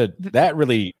 That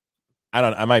really,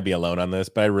 I might be alone on this,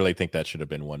 but I really think that should have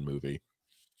been one movie.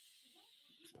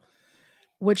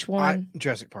 Which one?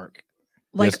 Jurassic Park.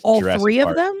 Like Just all Jurassic 3 of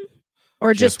Park. them?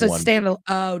 Or just a one. standalone?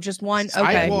 Oh, just one?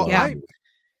 Okay.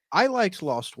 I liked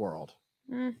Lost World.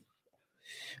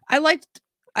 I liked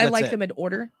That's them in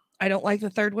order. I don't like the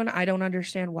third one. I don't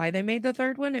understand why they made the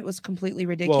third one. It was completely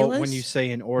ridiculous. Well, when you say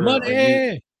in order,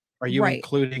 are you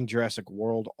including Jurassic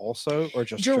World also, or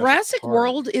just Jurassic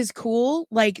World is cool?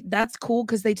 Like that's cool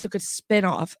because they took a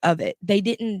spin-off of it. They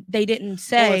didn't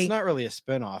say. Well, it's not really a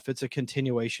spin-off. It's a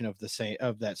continuation of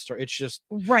that story. It's just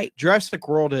right. Jurassic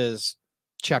World is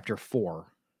chapter 4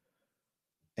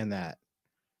 in that,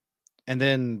 and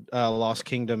then Lost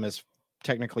Kingdom is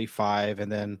technically 5,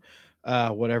 and then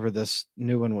whatever this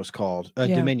new one was called,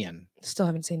 Dominion. Still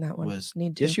haven't seen that one.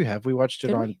 Need to. Yes, you have. We watched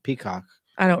it on Peacock.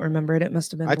 I don't remember it. It must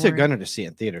have been. I took Gunnar to see it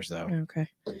in theaters, though. Okay,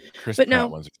 Chris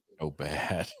Pratt ones are so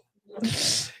bad.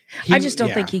 I just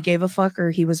don't think he gave a fuck,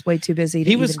 or he was way too busy.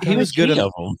 He was good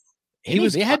enough.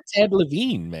 They had Ted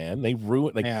Levine, man. They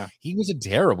ruined he was a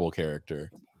terrible character,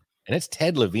 and it's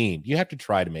Ted Levine. You have to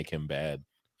try to make him bad.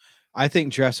 I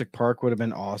think Jurassic Park would have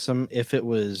been awesome if it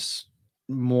was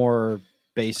more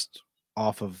based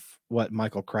off of what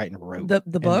Michael Crichton wrote.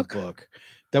 The book.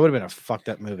 That would have been a fucked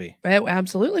up movie. It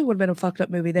absolutely would have been a fucked up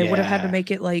movie. They would have had to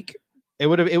make it like it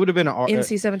would have been an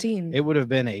NC-17. It would have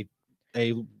been a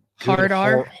hard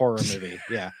R horror movie.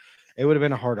 Yeah, it would have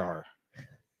been a hard R.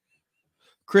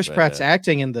 Chris Pratt's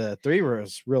acting in the 3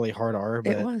 was really hard R.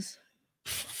 But... It was.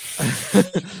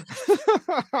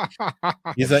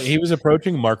 He was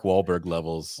approaching Mark Wahlberg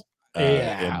levels.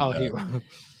 And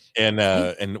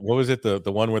what was it? The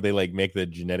one where they like make the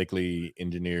genetically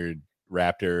engineered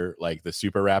raptor, like the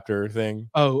super raptor thing.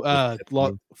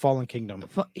 Fallen Kingdom.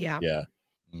 Yeah.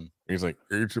 He's like,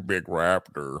 it's a big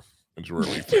raptor. It's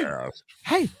really fast.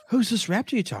 Hey, who's this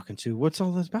raptor you talking to? What's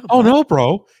all this about? Oh no,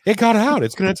 bro! It got out.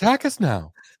 It's gonna attack us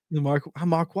now. I'm Mark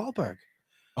Wahlberg.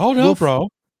 Oh no, bro!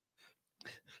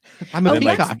 I'm a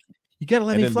peacock. You gotta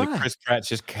let me fly. Chris Pratt's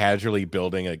just casually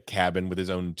building a cabin with his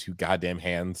own 2 goddamn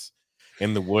hands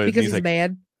in the woods. Because he's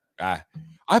mad. I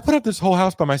put up this whole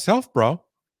house by myself, bro.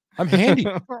 I'm handy.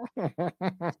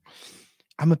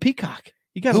 I'm a peacock.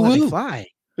 You gotta let me fly.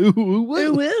 Ooh,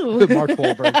 Mark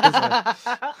Wahlberg.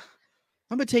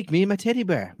 I'm gonna take me and my teddy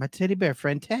bear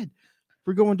friend Ted.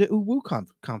 We're going to Uwu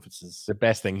conferences. The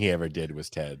best thing he ever did was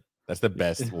Ted. That's the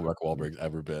best Mark Wahlberg's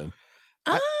ever been.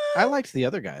 I liked the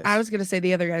other guys. I was gonna say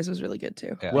the other guys was really good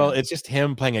too. Yeah. Well, it's just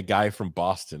him playing a guy from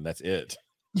Boston. That's it.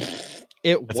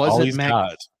 It That's all wasn't he's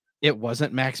got. It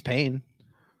wasn't Max Payne.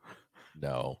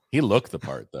 No, he looked the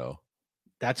part though.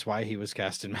 That's why he was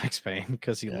cast in Max Payne,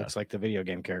 because he looks like the video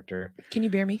game character. Can you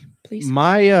bear me, please?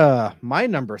 My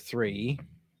number 3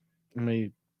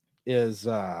 is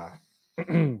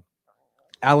Alan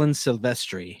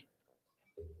Silvestri.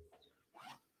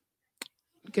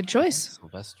 Good choice.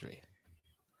 Silvestri.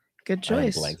 Good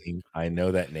choice. I am blanking. I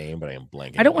know that name, but I am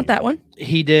blanking. I don't want that one.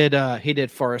 He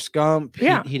did Forrest Gump.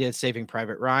 Yeah. He did Saving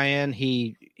Private Ryan.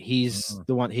 He's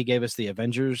the one, he gave us the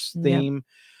Avengers theme.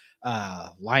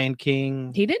 Lion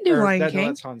King. He didn't do Lion King. No,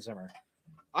 that's Hans Zimmer.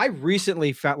 I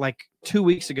recently found, like 2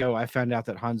 weeks ago, I found out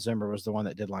that Hans Zimmer was the one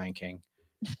that did Lion King.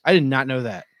 I did not know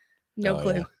that. No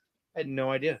clue. Yeah. I had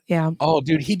no idea. Yeah. Oh,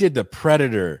 dude, he did the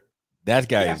Predator. That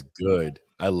guy is good.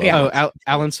 I love Yeah. it.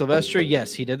 Alan Silvestri.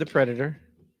 Yes, he did the Predator.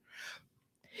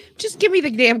 Just give me the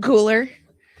damn cooler.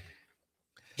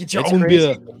 Get your It's own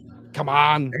crazy. beer. Come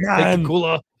on. Come Take on. the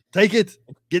cooler. Take it.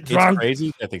 Get It's drunk.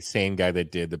 crazy that the same guy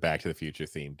that did the Back to the Future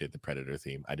theme did the Predator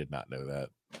theme. I did not know that.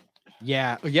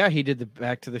 Yeah. Yeah, he did the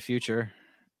Back to the Future.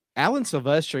 Alan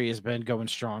Silvestri has been going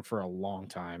strong for a long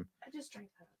time. I just drank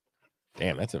that.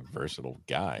 Damn, that's a versatile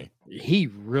guy. He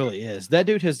really is. That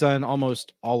dude has done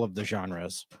almost all of the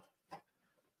genres.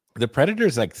 The Predator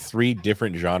is like 3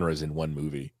 different genres in one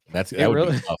movie. That would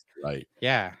really- be tough, right?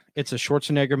 Yeah. It's a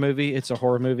Schwarzenegger movie, it's a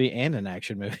horror movie, and an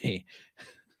action movie.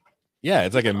 Yeah,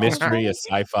 it's like a mystery, a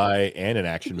sci-fi, and an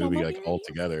action movie, like all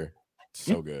together.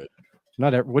 So good.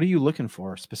 What are you looking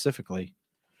for specifically?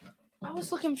 I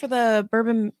was looking for the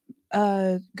bourbon,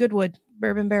 Goodwood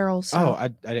bourbon barrels. So. Oh, I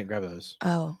didn't grab those.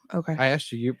 Oh, okay. I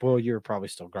asked you. You were probably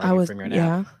still I grinding was, from your nap,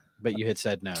 yeah. but you had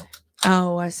said no.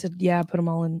 Oh, I said, yeah, put them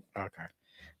all in. Okay.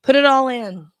 Put it all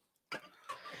in.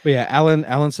 But yeah, Alan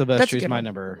That's a Silvestri is good my one.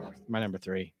 number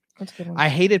 3. That's a good one. I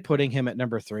hated putting him at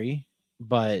number 3,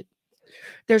 but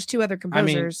There's 2 other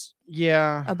composers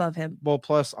yeah. above him. Well,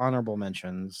 plus honorable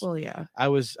mentions. Well, yeah. I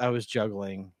was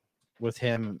juggling with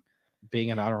him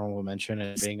being an honorable mention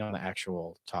and being on the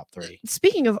actual top 3.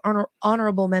 Speaking of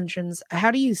honorable mentions,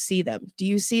 how do you see them? Do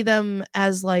you see them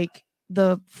as like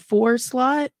the 4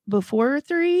 slot before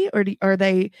 3, or are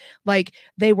they like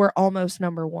they were almost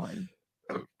number 1?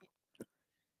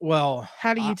 Well,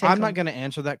 How do you take I'm them? not going to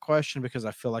answer that question because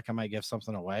I feel like I might give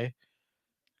something away.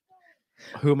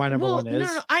 Who my number 1 is?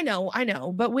 No, I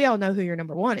know, but we all know who your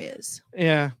number 1 is.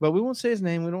 Yeah, but we won't say his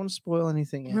name. We don't want to spoil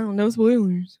anything. Yet. No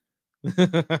spoilers.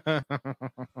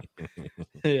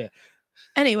 Yeah.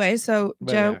 Anyway, so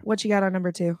But, Joe, yeah. what you got on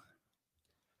number 2?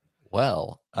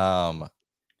 Well, I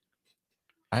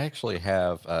actually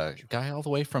have a guy all the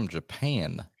way from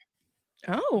Japan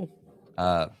Oh,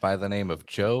 by the name of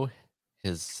Joe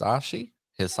Hisashi.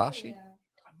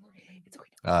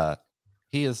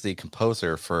 He is the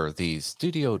composer for the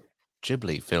Studio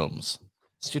Ghibli films.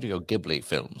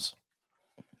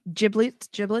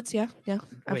 giblets, yeah. I've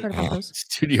Wait. heard about those.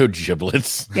 Studio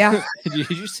Giblets. Yeah, Did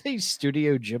you say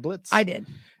Studio Giblets? I did.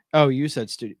 Oh, you said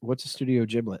studio. What's a Studio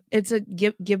Giblet? It's a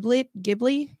Ghibli.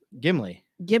 Gimli.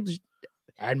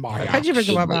 And my how'd you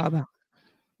forget about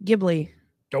Ghibli?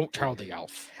 Don't tell the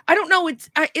elf. I don't know. It's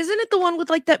isn't it the one with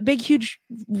like that big, huge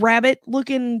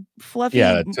rabbit-looking fluffy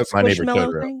Yeah, that's My Neighbor squishmallow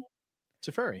Totoro. thing? It's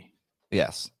a furry.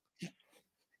 Yes.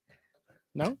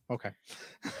 No? Okay.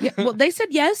 Yeah. Well, they said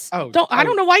yes. Oh, I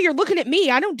don't know why you're looking at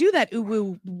me. I don't do that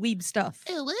woo weeb stuff.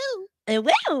 Ooh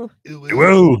woo.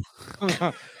 Whoa.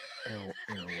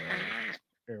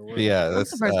 But yeah, I'm that's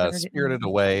surprised I heard it. Spirited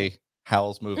Away,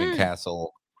 Howl's Moving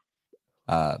Castle.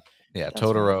 Yeah, That's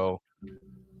Totoro,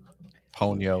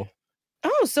 Ponyo.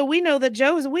 Oh, so we know that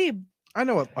Joe is a weeb. I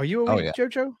know. Are you a Oh, weeb, yeah.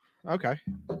 JoJo? Okay.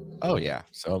 Oh yeah.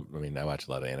 So, I mean, I watch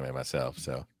a lot of anime myself,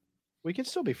 so. We can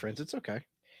still be friends. It's okay.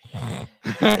 No,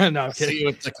 I'm See kidding. you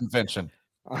at the convention.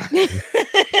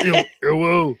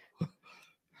 Whoa.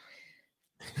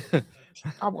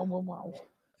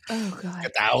 Oh god.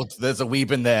 Get out. There's a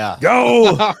weeb in there.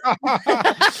 Go!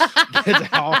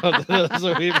 Get out. There's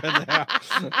a weeb in there.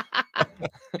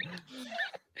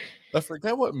 I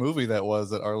forget what movie that was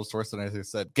that Arnold Schwarzenegger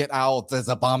said, "Get out. There's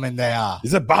a bomb in there."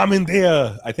 There's a bomb in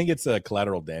there. I think it's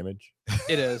Collateral Damage.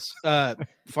 It is.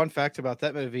 Fun fact about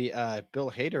that movie: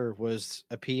 Bill Hader was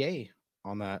a PA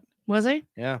on that. Was he?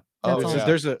 Yeah. Oh, That's yeah.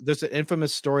 awesome. There's an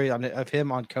infamous story of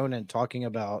him on Conan talking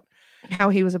about, How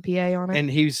he was a PA on it? and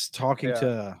he's talking Yeah.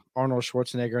 to Arnold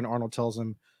Schwarzenegger, and Arnold tells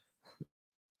him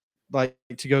like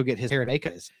to go get his hair and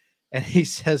makeup, and he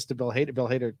says to Bill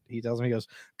Hader, he tells him, he goes,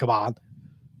 "Come on."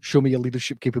 Show me your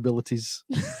leadership capabilities.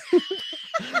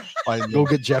 Go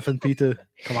get Jeff and Peter.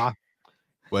 Come on.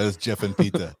 Where's Jeff and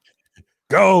Peter?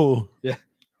 Go. Yeah.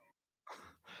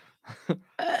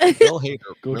 Bill Hader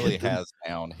Go really get them. has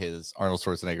found his Arnold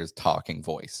Schwarzenegger's talking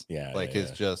voice. Yeah, Like yeah, his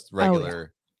yeah. just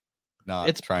regular, not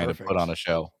It's trying to perfect. put on a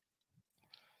show.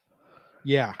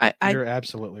 Yeah, I- you're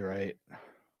absolutely right.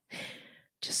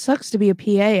 Just sucks to be a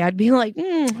PA. I'd be like,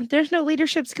 there's no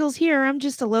leadership skills here. I'm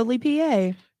just a lowly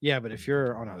PA. Yeah, but if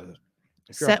you're on a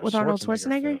Set with Arnold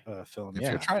Schwarzenegger? film, If yeah,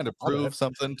 you're trying to I'll do prove it.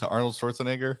 something to Arnold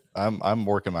Schwarzenegger, I'm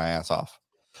working my ass off.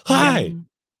 Hi,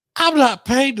 I'm not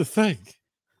paid to think.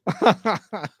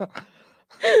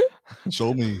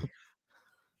 Show me.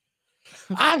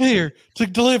 I'm here to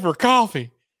deliver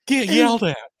coffee, get yelled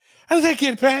at, and then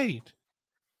get paid.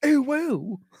 Oh,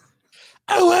 whoa.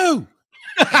 Oh,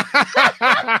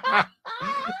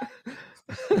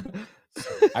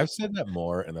 I've said that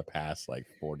more in the past like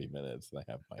 40 minutes than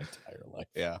I have my entire life.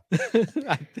 Yeah.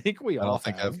 I think we I all don't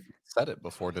think have. I've said it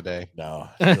before today. No,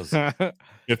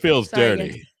 it feels Sorry,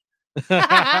 dirty.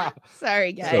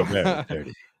 Sorry, So guys. very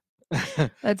dirty.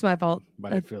 That's my fault.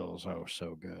 But it feels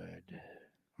so good.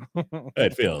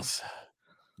 It feels.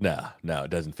 No, it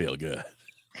doesn't feel good.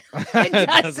 It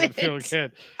doesn't feel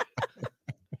good.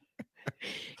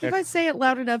 If I say it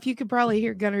loud enough, you could probably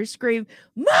hear Gunner scream,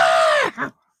 "Ma!"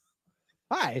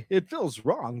 Hi, it feels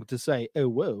wrong to say "oh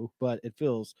whoa," but it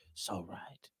feels so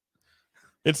right.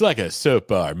 It's like a soap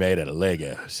bar made out of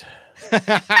Legos.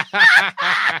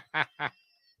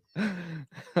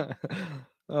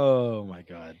 Oh my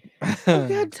god. Oh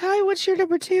God, Ty, what's your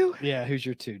number 2? Yeah, who's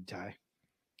your 2, Ty?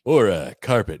 Or a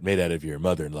carpet made out of your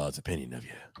mother-in-law's opinion of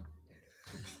you.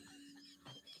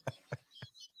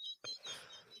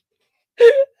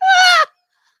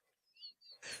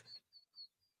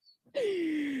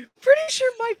 Pretty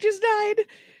sure Mike just died.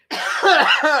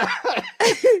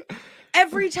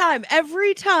 Every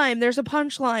time there's a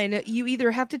punchline, you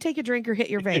either have to take a drink or hit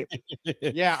your vape.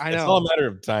 Yeah, I know. It's all a matter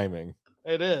of timing.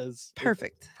 It is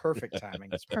Perfect. perfect timing.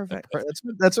 It's Perfect.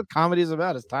 That's what comedy is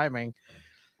about. Is timing.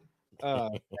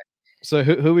 So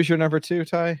who was your number 2,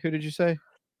 Ty? Who did you say?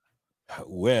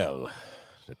 Well,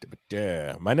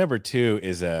 my number 2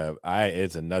 is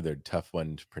it's another tough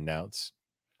one to pronounce.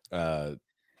 I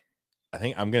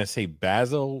think I'm gonna say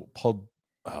Basil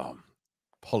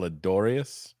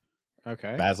Polidorius.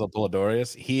 Okay. Basil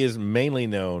Polidorius. He is mainly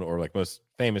known, or like most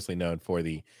famously known, for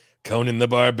the Conan the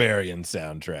Barbarian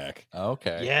soundtrack.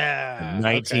 Okay. Yeah.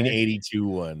 1982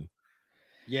 one.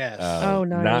 Yes. Oh,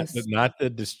 nice. Not the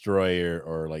Destroyer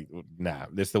or like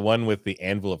it's the one with the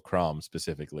Anvil of Crom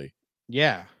specifically.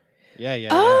 Yeah.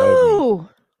 Oh,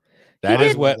 That He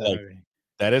is did- what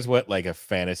like a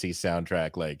fantasy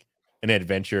soundtrack, like an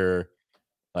adventure,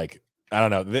 like I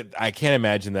don't know. I can't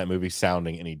imagine that movie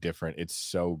sounding any different. It's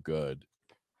so good.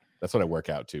 That's what I work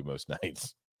out to most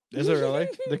nights. Is it really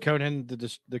the Conan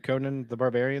the Conan the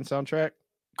Barbarian soundtrack?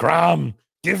 Crom,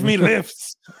 give me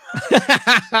lifts.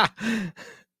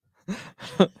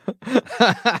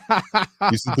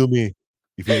 Listen to me.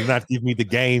 If you do not give me the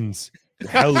gains, the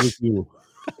hell with you.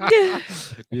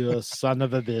 You son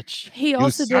of a bitch. he You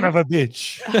also son did of a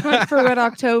bitch. Hunt for Red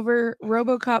October,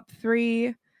 RoboCop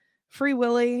 3, Free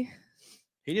Willy.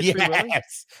 He did Free Willy?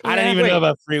 Yes. I didn't Yeah. even Wait. know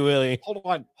about Free Willy.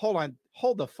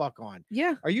 Hold the fuck on.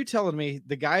 Yeah. Are you telling me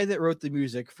the guy that wrote the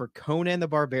music for Conan the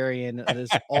Barbarian is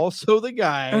also the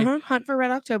guy Hunt for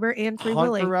Red October and Free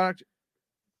Hunt Willy. for Red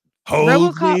Hold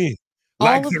RoboCop, me all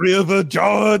like of- the River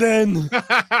Jordan.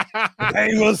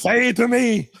 They will say to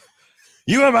me,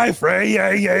 "You are my friend."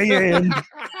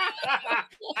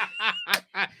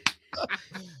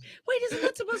 Wait, isn't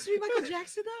that supposed to be Michael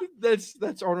Jackson though?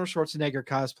 That's Arnold Schwarzenegger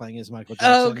cosplaying as Michael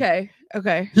Jackson. Oh, okay.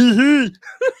 Okay.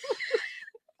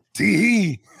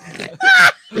 Tee.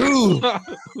 Ooh.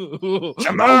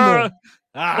 Shimona.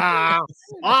 Ah.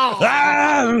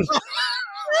 Ah.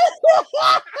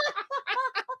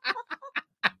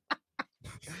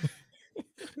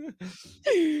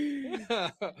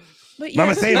 But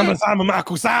Mama yes, say, Mama Sama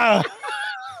Makusa.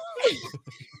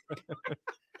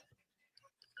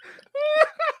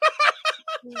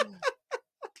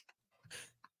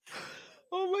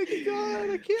 Oh my god,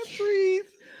 I can't breathe.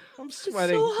 I'm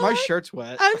sweating. so My hot. shirt's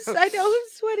wet. I know I'm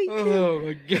sweating too. Oh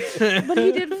my god. But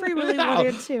he did Free Willy 1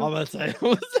 and 2. I'm gonna say.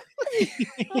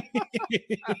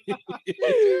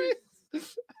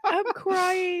 I'm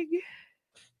crying.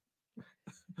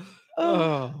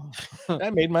 Oh, Oh.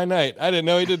 That made my night. I didn't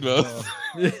know he did both.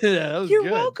 Yeah, that was you're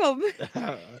good. welcome.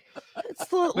 But It's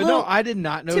the little no, I did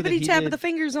not know that tippity he tap did. of the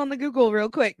fingers on the Google real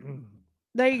quick.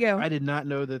 There you go. I did not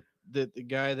know that the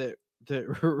guy that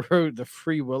that wrote the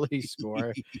Free Willy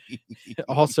score.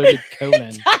 Also did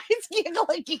Conan. It's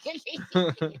giggling.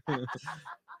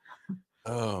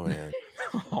 Oh man.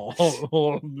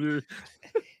 Oh, man.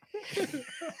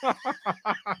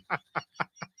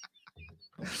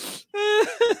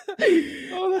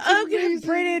 Oh, that's I'm gonna amazing.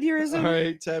 brain aneurysm. All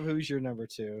right, Tab, who's your number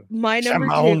 2? My number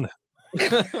Shimon.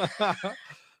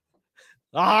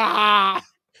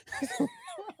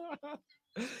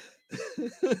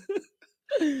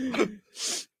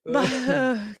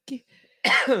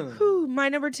 2. My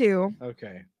number 2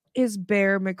 Okay. is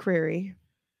Bear McCreary.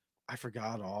 I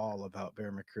forgot all about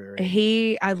Bear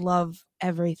McCreary. I love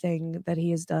everything that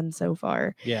he has done so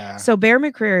far. Yeah. So Bear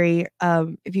McCreary,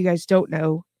 if you guys don't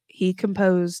know, he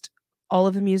composed all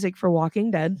of the music for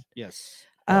Walking Dead, Yes.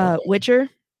 Witcher.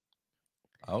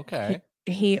 Okay.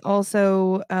 He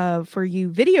also, for you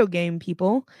video game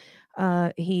people,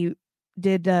 he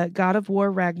did God of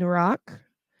War Ragnarok.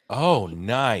 Oh,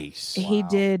 nice. He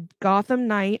did Gotham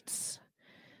Knights.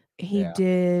 He Yeah.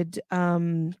 did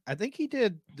I think he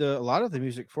did a lot of the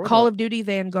music for Call of Duty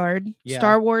Vanguard, Yeah.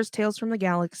 Star Wars Tales from the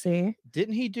Galaxy.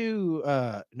 Didn't he do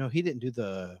no, he didn't do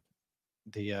the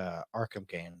Arkham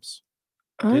games.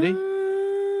 Did he?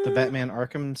 The Batman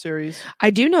Arkham series? I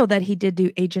do know that he did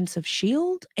do Agents of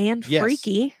S.H.I.E.L.D. and Yes.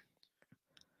 Freaky.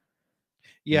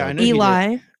 Yeah, No, I know he did.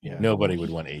 Eli. Yeah. Nobody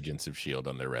would want Agents of S.H.I.E.L.D.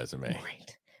 on their resume.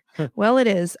 Right. Well, it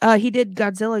is. He did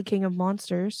Godzilla King of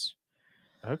Monsters.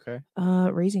 Okay.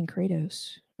 Raising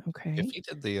Kratos. Okay. If he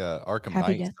did the Arkham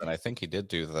Happy Knights, Death. then I think he did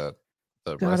do the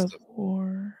God rest of of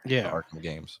War. the Yeah. Arkham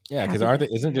games. Yeah, because Happy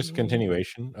isn't it just a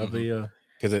continuation of the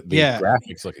because the Yeah.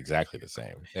 graphics look exactly the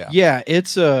same. Yeah. Yeah,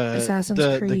 it's Assassin's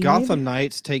the Creed. Gotham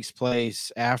Knights takes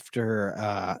place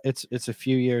after it's a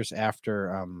few years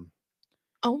after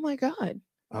Oh my God.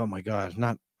 oh my god,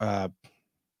 not Arkham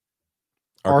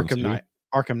Arkham City? Knight.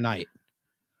 Arkham Knight.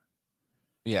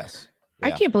 Yes. I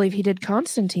Yeah. can't believe he did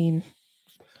Constantine.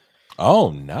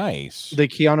 Oh, nice. The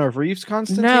Keanu Reeves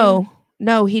Constantine?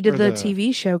 No, he did Or the the-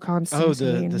 TV show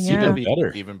Constantine. the yeah. CW. Even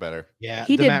better. Even better. Yeah.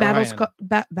 He the did Matt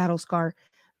Ryan.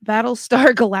 Battlestar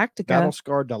Galactica.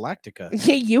 Battlestar Galactica.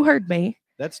 Yeah, you heard me.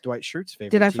 That's Dwight Schrute's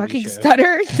favorite. Did I TV fucking show.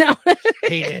 stutter? No.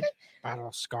 He did.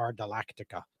 Battlestar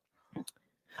Galactica.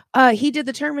 He did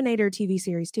the Terminator TV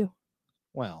series too.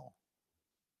 Well,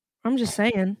 I'm just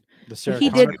saying. the Sarah He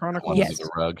Connor did- Chronicles. Yes. Under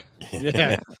the rug.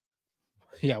 Yeah.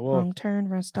 Yeah. Well, Wrong turn,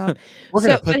 rest stop. We're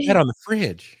gonna So- put but that on the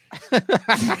fridge.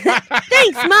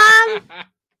 Thanks, Mom.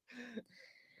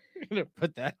 gonna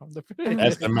put that on the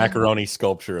That's the macaroni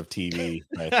sculpture of TV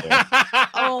right there.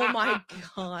 Oh my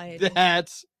God.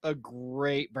 That's a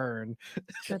great burn.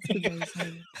 That's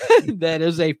amazing. That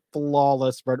is a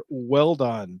flawless burn. Well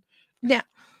done.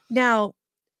 Now,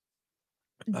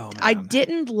 Oh, I man.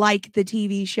 didn't like the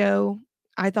TV show.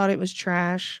 I thought it was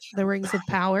trash. The Rings of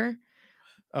Power.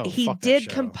 Oh, He fuck that did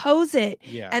show. compose it,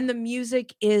 Yeah. and the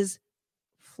music is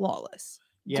flawless.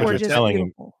 Yeah. Gorgeous, telling him-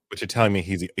 beautiful. But you're telling me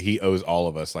he owes all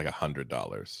of us like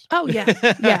 $100. Oh yeah,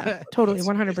 yeah, totally,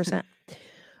 100%.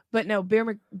 But no, Bear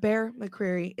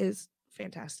McCreary is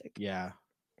fantastic. Yeah.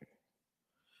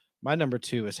 My number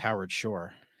 2 is Howard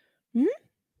Shore.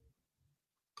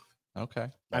 Okay.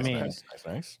 I mean,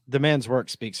 nice. The man's work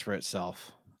speaks for itself.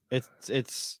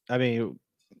 It's. I mean,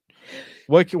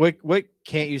 what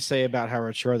can't you say about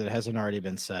Howard Shore that hasn't already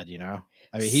been said? You know,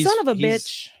 I mean, he's Son of a he's-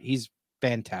 bitch. He's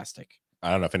fantastic,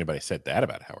 I don't know if anybody said that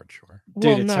about Howard Shore. dude.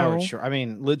 Well, It's no. Howard Shore. I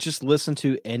mean, just listen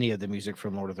to any of the music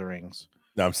from Lord of the Rings.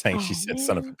 No, I'm saying she Oh, said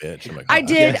son of a man. bitch. I'm like, I "Oh,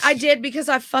 did, Yes. I did because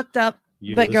I fucked up.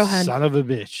 You But go ahead. son of a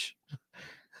bitch.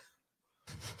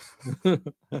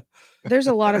 There's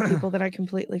a lot of people that I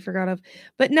completely forgot of,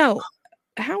 but no,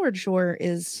 Howard Shore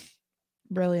is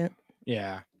brilliant,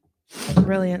 Yeah,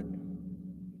 brilliant,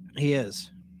 he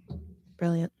is.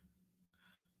 brilliant.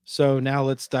 So now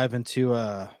let's dive into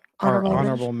our Honorable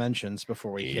honorable mentions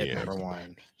before we hit Yeah. number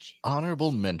 1.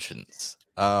 Honorable mentions.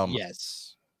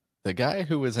 Yes. The guy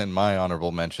who was in my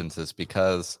honorable mentions is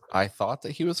because I thought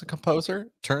that he was a composer.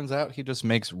 Turns out he just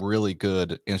makes really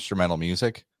good instrumental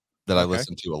music that I Okay.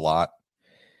 listen to a lot.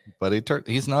 But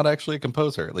he's not actually a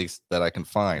composer, at least that I can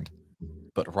find.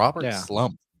 But Robert Yeah.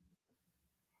 Slump.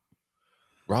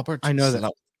 Robert I know that.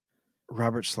 Slump.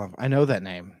 Robert Slump. I know that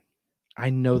name.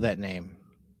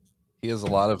 He has a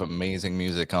lot of amazing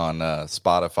music on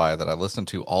Spotify that I listen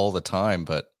to all the time,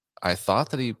 but I thought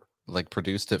that he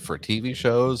produced it for TV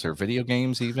shows or video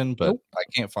games even, but Nope. I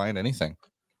can't find anything.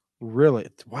 Really?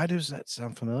 Why does that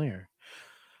sound familiar?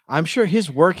 I'm sure his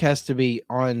work has to be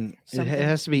on. Something. It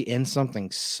has to be in something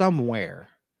somewhere.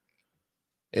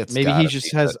 It's Maybe he gotta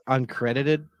just be, has but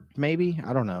uncredited. Maybe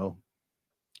I don't know.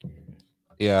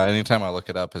 yeah, anytime I look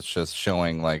it up, it's just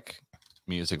showing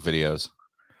music videos.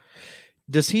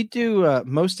 Does he do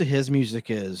most of his music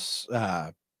is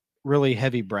really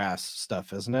heavy brass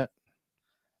stuff, isn't it?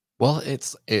 Well,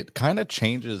 it kind of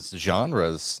changes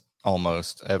genres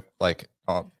almost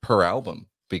per album,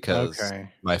 because Okay.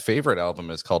 my favorite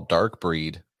album is called Dark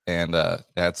Breed, and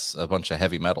that's a bunch of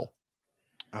heavy metal.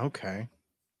 Okay.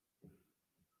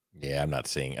 Yeah, I'm not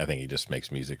seeing. I think he just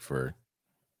makes music to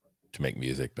make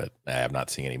music, but I'm not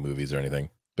seeing any movies or anything.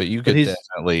 But you could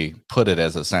definitely put it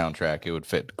as a soundtrack. It would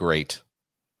fit great.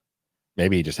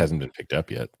 Maybe he just hasn't been picked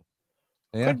up yet.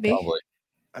 Yeah, Could be. probably.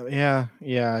 Yeah,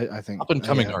 I think Up and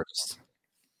coming artist.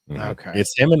 Mhm. Okay.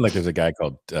 It's him and there's a guy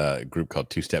called a group called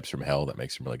Two Steps from Hell that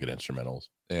makes some really good instrumentals.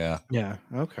 Yeah. Yeah.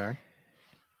 Okay.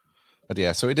 But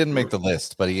yeah, so he didn't make the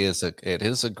list, but it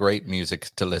is a great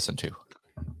music to listen to.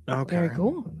 Okay. Very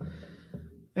cool.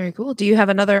 Very cool. Do you have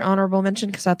another honorable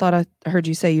mention? Because I thought I heard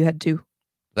you say you had 2.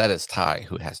 That is Ty,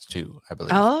 who has 2, I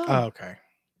believe. Oh, Okay.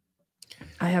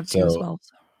 I have 2 as So- well.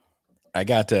 So. I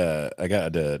got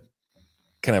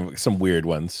kind of some weird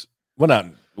ones. Well, not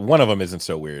one of them isn't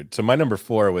so weird. So my number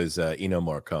 4 was Ennio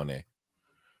Morricone.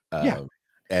 Yeah.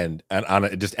 And on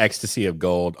it, just Ecstasy of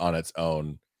Gold on its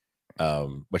own,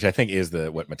 which I think is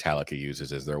what Metallica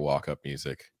uses as their walk-up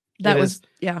music. That It was is-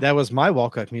 yeah. That was my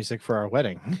walk-up music for our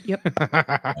wedding. Yep.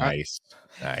 Nice.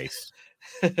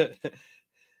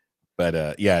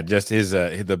 But yeah, just his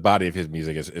the body of his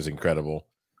music is incredible.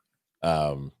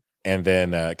 And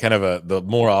then kind of the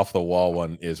more off the wall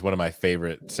one is one of my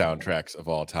favorite soundtracks of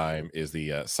all time is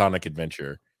the Sonic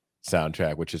Adventure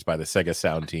soundtrack, which is by the Sega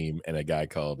Sound team and a guy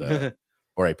called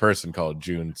or a person called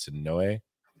Jun Tsunoe.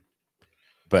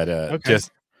 But just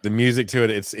the music to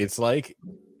it, it's like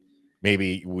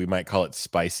maybe we might call it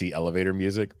spicy elevator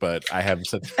music, but I have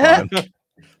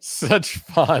such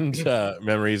fond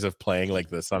memories of playing like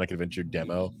the Sonic Adventure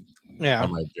demo Yeah.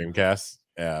 on my Dreamcast.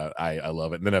 I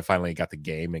love it. And then I finally got the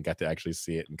game and got to actually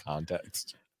see it in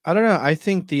context. I don't know. I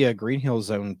think the Green Hill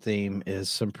Zone theme is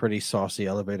some pretty saucy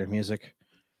elevator music.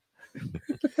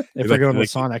 If we're going with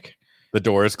Sonic. The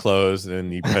doors close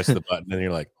and you press the button and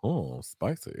you're like, oh,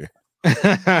 spicy.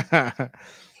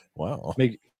 Wow.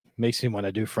 Makes me want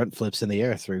to do front flips in the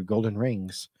air through golden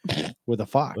rings with a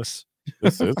fox.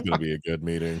 This is going to be a good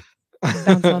meeting.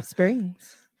 Bounce off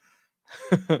springs.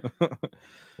 All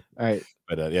right.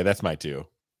 But yeah, that's my 2.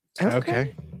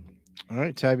 Okay. All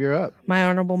right, Tab, you're up. My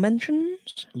honorable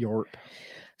mentions. Yorp.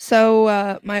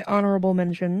 So my honorable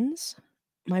mentions.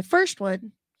 My first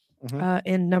one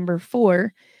in number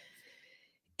 4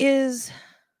 is,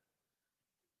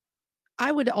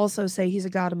 I would also say he's a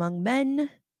god among men.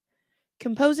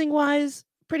 Composing wise,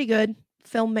 pretty good.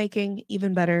 Filmmaking,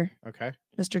 even better. Okay.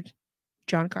 Mr.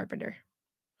 John Carpenter.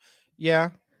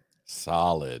 Yeah.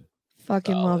 Solid.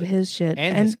 Fucking love his shit.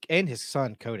 And his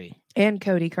son, Cody. And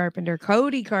Cody Carpenter.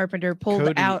 Cody Carpenter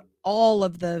pulled out all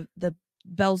of the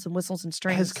bells and whistles and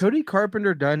strings. Has Cody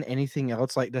Carpenter done anything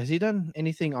else? Like, has he done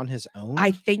anything on his own?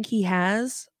 I think he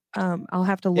has. I'll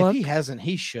have to look. If he hasn't,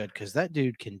 he should, because that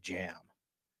dude can jam.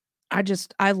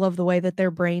 I love the way that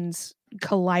their brains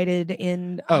collided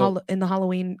in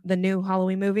the new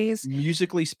Halloween movies.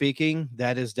 Musically speaking,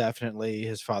 that is definitely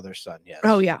his father's son. Yes.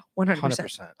 Oh yeah, 100%.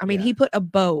 100%. I mean, he put a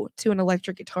bow to an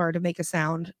electric guitar to make a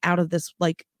sound out of this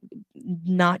like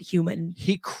not human.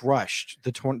 He crushed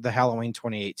the Halloween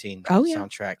 2018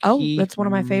 soundtrack. That's one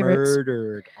of my favorites.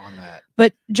 Murdered on that.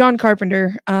 But John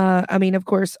Carpenter, I mean, of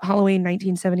course, Halloween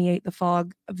 1978, The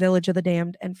Fog, Village of the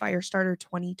Damned, and Firestarter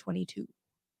 2022.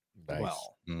 Nice.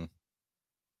 Well,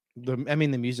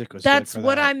 the music was. That's good for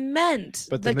what that. I meant.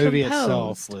 But the movie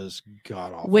itself was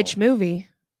god awful. Which movie?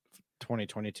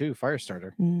 2022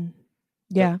 Firestarter.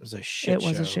 Yeah, it was a shit. It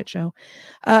was a shit show.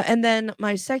 And then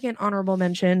my second honorable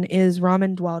mention is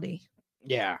Ramin Djawadi.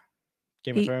 Yeah,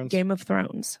 Game of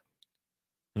Thrones.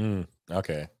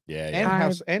 Okay.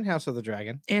 Yeah. And House of the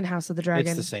Dragon. And House of the Dragon.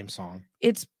 It's the same song.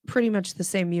 It's pretty much the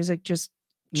same music, just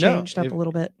changed up a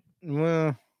little bit.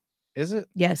 Well, is it?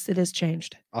 Yes, it is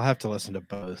changed. I'll have to listen to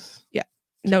both. Yeah.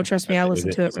 No, trust me, I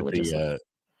listen to it religiously.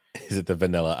 Is it the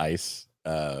Vanilla Ice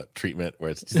treatment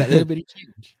where it's just that little bitty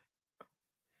change?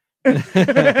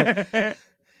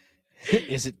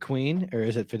 Is it Queen or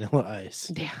is it Vanilla Ice?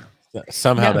 Yeah.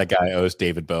 Somehow that guy owes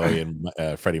David Bowie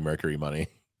and Freddie Mercury money.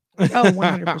 Oh,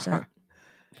 100%.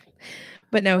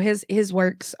 But no, his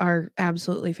works are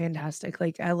absolutely fantastic.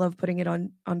 Like, I love putting it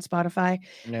on Spotify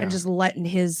and just letting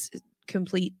his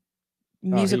complete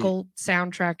musical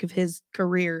soundtrack of his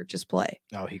career just play.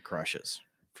 Oh, he crushes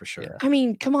for sure. Yeah. I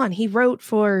mean, come on, he wrote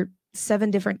for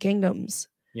 7 different kingdoms.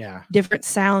 Yeah, different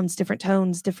sounds, different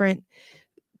tones, different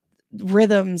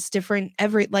rhythms, different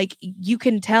like you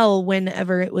can tell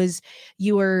whenever it was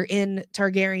you were in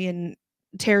Targaryen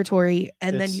territory,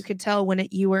 and then you could tell when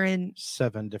you were in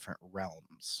 7 different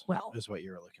realms. Well, is what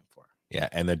you were looking for. Yeah,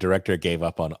 and the director gave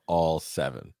up on all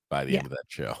 7 by the end of that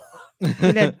show. He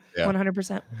did. Yeah.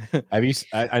 100%.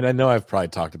 I know I've probably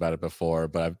talked about it before,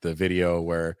 but the video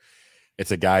where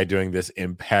it's a guy doing this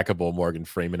impeccable Morgan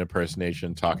Freeman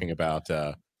impersonation, talking about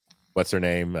what's her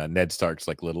name, Ned Stark's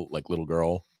like little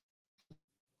girl.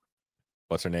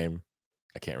 What's her name?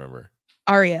 I can't remember.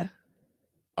 Arya.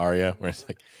 Where it's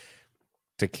like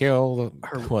to kill the,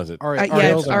 who was it?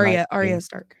 Yeah, it's Arya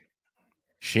Stark.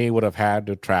 She would have had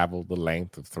to travel the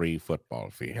length of 3 football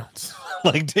fields,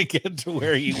 like to get to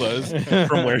where he was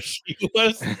from where she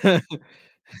was.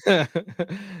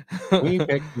 We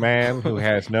picked man who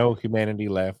has no humanity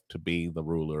left to be the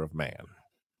ruler of man.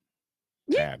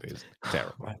 That is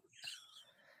terrible.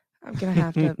 I'm gonna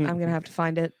have to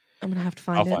find it. I'm gonna have to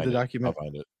find it. The document. I'll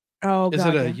find it. Oh, is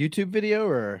it a YouTube video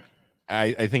or?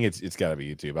 I think it's got to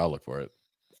be YouTube. I'll look for it.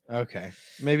 Okay,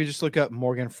 maybe just look up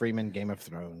Morgan Freeman Game of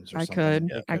Thrones. Or I something.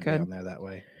 could. I could on there that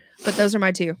way. But those are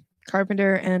my 2,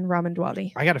 Carpenter and Ramin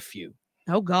Djawadi. I got a few.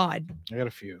 Oh God. I got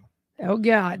a few. Oh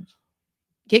God.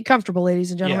 Get comfortable,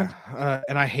 ladies and gentlemen. Yeah,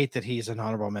 and I hate that he's an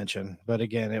honorable mention, but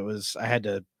again, I had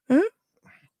to.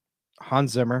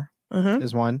 Hans Zimmer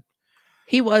is one.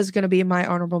 He was going to be my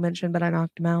honorable mention, but I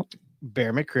knocked him out.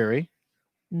 Bear McCreary.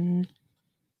 Mm.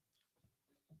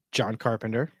 John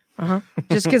Carpenter.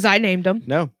 Just because I named him.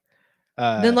 No.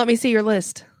 Then let me see your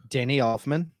list. Danny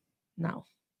Elfman. No.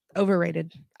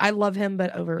 Overrated. I love him,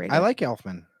 but overrated. I like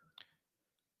Elfman.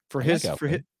 For his.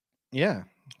 Yeah.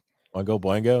 Oingo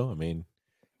Boingo. I mean,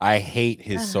 I hate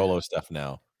his solo stuff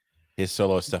now. His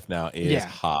solo stuff now is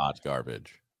hot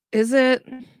garbage. Is it?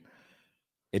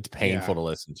 It's painful to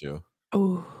listen to.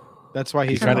 Oh, that's why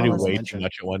he's trying to do way too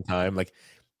much at one time. Like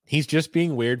he's just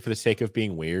being weird for the sake of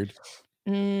being weird.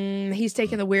 He's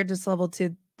taking the weirdness level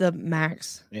to the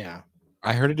max. Yeah.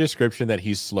 I heard a description that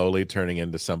he's slowly turning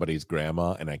into somebody's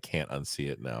grandma, and I can't unsee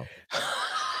it now.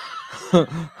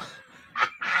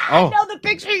 I know the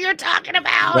picture you're talking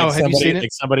about. Like have you seen it?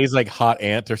 Like somebody's like hot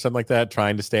aunt or something like that,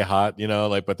 trying to stay hot,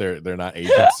 like, but they're not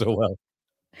aging so well.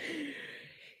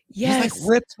 Yes. He's like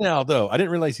ripped now, though. I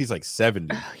didn't realize he's like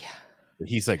 70. Oh yeah. But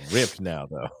he's like ripped now,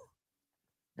 though.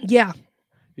 Yeah.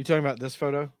 You talking about this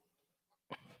photo?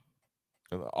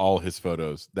 All his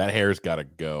photos. That hair's got to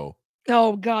go.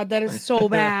 Oh God, that is so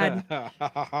bad.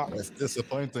 That's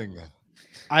disappointing.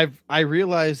 I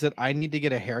realized that I need to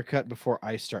get a haircut before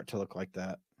I start to look like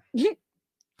that.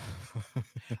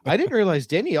 I didn't realize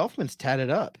Danny Elfman's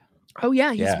tatted up. Oh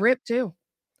yeah, he's ripped too.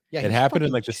 Yeah, it happened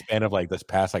in like the span of like this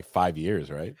past like 5 years,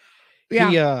 right?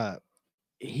 Yeah.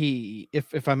 He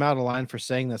if I'm out of line for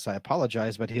saying this, I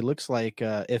apologize, but he looks like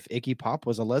if Iggy Pop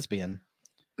was a lesbian.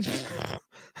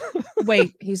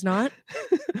 Wait, he's not?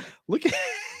 Look at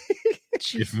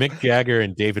if Mick Jagger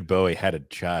and David Bowie had a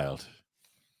child.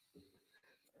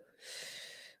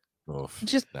 Oof,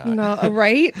 just no,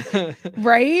 right?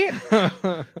 Right?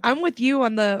 I'm with you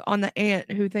on the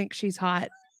aunt who thinks she's hot.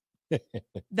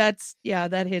 That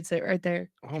hits it right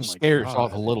there. Oh my scares all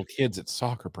the little kids at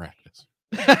soccer practice.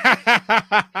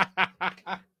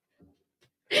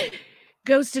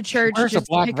 Goes to church. There's a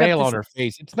black veil on her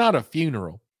face. It's not a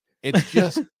funeral. It's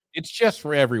just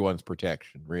for everyone's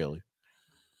protection, really.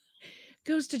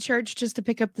 Goes to church just to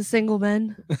pick up the single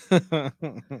men.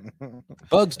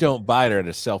 Bugs don't bite her out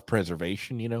of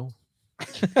self-preservation,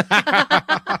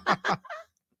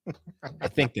 I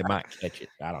think they might catch it.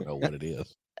 I don't know what it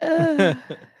is.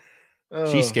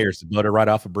 She scares the butter right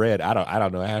off of bread. I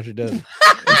don't know how she does it.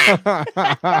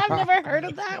 I've never heard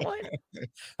of that one.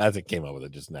 As it came up with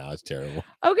it just now. It's terrible.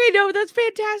 Okay, no, that's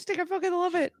fantastic. I fucking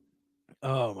love it.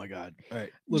 Oh my God. All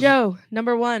right. Joe,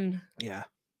 number 1. Yeah.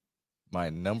 My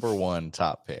number 1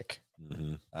 top pick.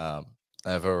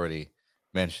 I've already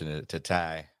mentioned it to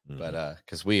Ty, but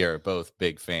because we are both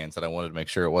big fans, and I wanted to make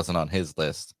sure it wasn't on his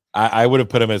list. I would have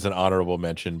put him as an honorable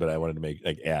mention, but I wanted to make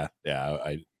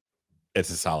it's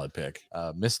a solid pick.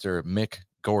 Mr. Mick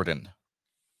Gordon.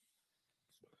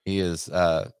 He is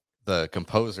the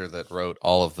composer that wrote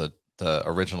all of the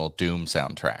original Doom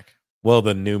soundtrack. Well,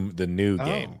 the new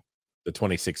game, the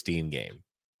 2016 game.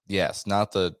 Yes,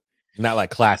 not like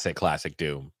classic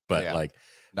Doom, but like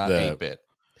not 8-bit.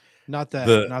 Not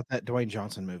that Dwayne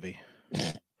Johnson movie.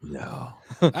 No,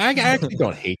 I actually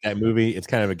don't hate that movie. It's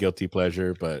kind of a guilty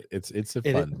pleasure, but it's a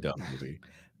fun dumb movie.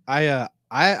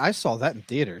 I saw that in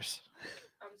theaters.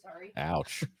 I'm sorry.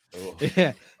 Ouch.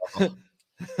 Yeah.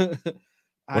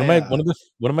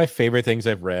 One of my favorite things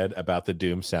I've read about the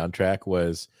Doom soundtrack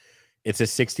was It's a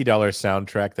 $60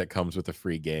 soundtrack that comes with a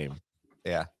free game.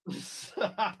 Yeah.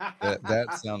 that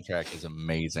soundtrack is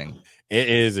amazing. It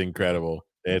is incredible.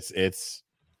 It's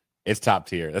top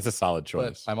tier. That's a solid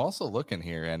choice. But I'm also looking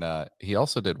here, and he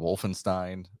also did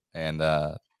Wolfenstein and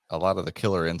a lot of the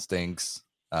Killer Instincts,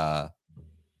 a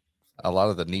lot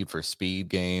of the Need for Speed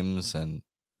games, and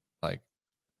like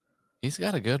he's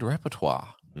got a good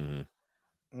repertoire.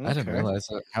 Mm-hmm. I didn't realize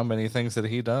how many things that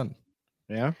he done.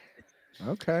 Yeah.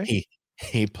 Okay.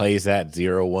 He plays that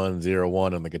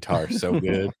 0101 on the guitar so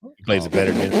good. He plays it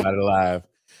better than Inside Alive.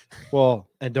 Well,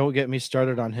 and don't get me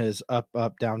started on his up,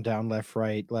 down, left,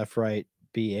 right,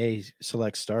 BA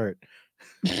select start.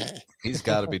 He's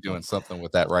got to be doing something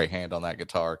with that right hand on that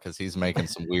guitar because he's making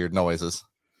some weird noises.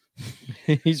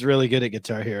 He's really good at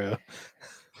Guitar Hero.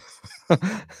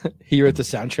 He wrote the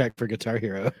soundtrack for Guitar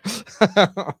Hero.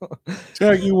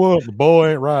 Tell you what, the boy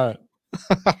ain't right.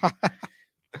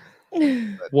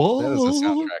 Whoa. That is a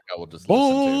soundtrack I will just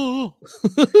listen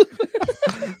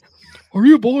to. Are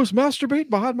you boys masturbating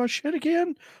behind my shit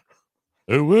again?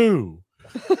 Ooh, woo.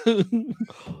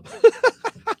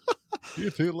 You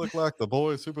two look like the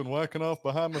boys who've been whacking off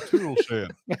behind the tool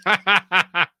shed.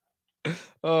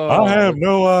 I have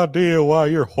no idea why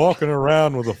you're walking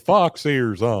around with the fox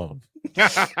ears on.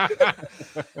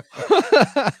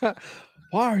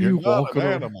 Why are you walking an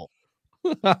animal?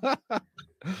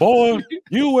 Boy,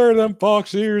 you wear them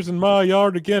fox ears in my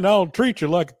yard again, I'll treat you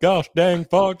like a gosh dang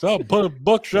fox. I'll put a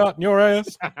buckshot in your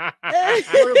ass. Where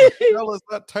the hell is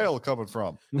that tail coming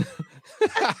from?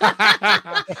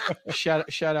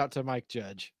 Shout out to Mike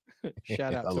Judge.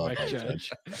 Shout out to Mike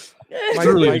Judge.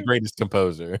 Truly the greatest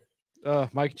composer.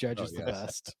 Mike Judge is the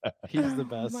best. He's the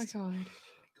best. Oh my god.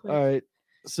 Quick. All right.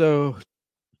 So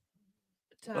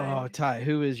Ty. Ty,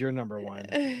 who is your number one?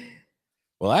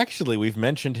 Well, actually, we've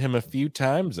mentioned him a few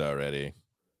times already.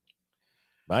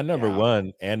 My number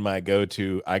one and my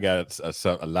go-to, I got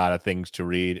a lot of things to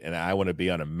read, and I want to be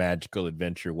on a magical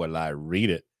adventure while I read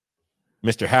it.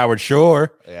 Mr. Howard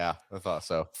Shore. Yeah, I thought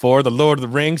so. For the Lord of the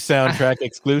Rings soundtrack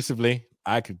exclusively.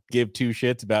 I could give two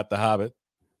shits about The Hobbit.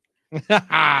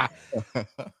 I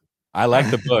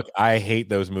like the book. I hate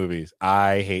those movies.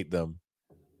 I hate them.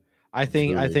 I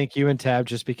think you and Tab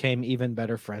just became even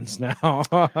better friends now.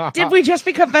 Did we just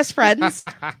become best friends?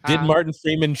 Did Martin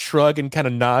Freeman shrug and kind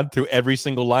of nod through every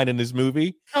single line in his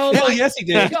movie? Oh, hell yes, he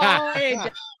did.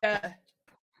 God.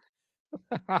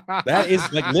 That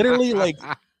is like literally like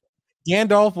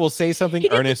Gandalf will say something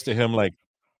earnest to him like,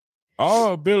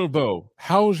 "Oh, Bilbo,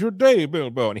 how's your day,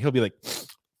 Bilbo?" And he'll be like,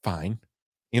 "Fine."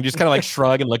 And just kind of like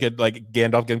shrug and look at like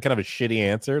Gandalf getting kind of a shitty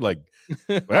answer, like,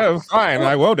 "Well, fine,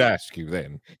 I won't ask you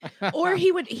then." Or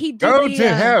he'd go to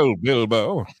hell,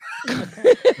 Bilbo.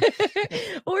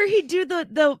 Or he'd do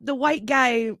the white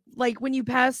guy, like when you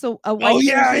pass a white. Oh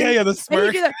yeah, the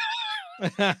smirk.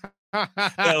 Yeah,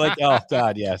 like, oh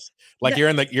god, yes. Like you're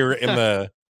in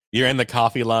the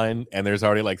coffee line and there's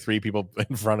already like three people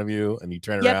in front of you, and you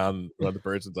turn around, one of the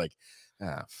person's like,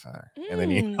 "Ah, fuck," and then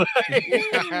you.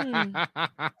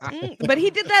 But he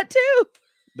did that too.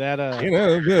 That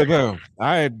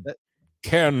I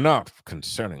care not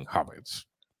concerning hobbits.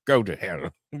 Go to hell.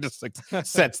 Just like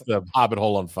sets the hobbit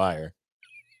hole on fire.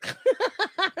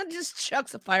 Just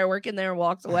chucks a firework in there and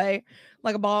walks away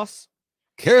like a boss.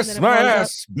 Kiss my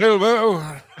ass,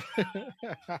 Bilbo.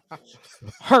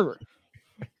 Hurt.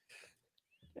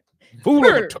 Fool.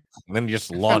 And then he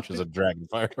just launches a dragon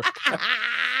firework.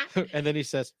 And then he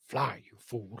says, "Fly, you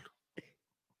fool."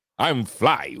 I'm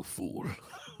fly, you fool.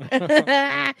 But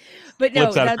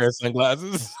no, flips out a pair of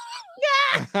sunglasses.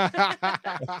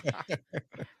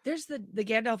 There's the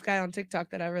Gandalf guy on TikTok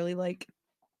that I really like.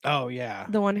 Oh yeah,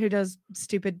 the one who does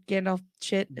stupid Gandalf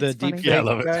shit. The deep fake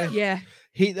guy. Yeah,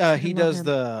 he does him.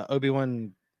 The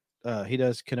Obi-Wan. He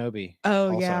does Kenobi. Oh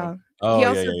also. yeah. Oh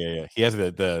yeah. He has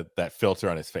that filter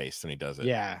on his face when he does it.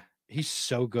 Yeah, he's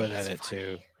so good at it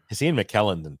too. Is Ian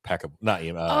McKellen's impeccable? Not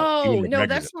Ian. Oh no,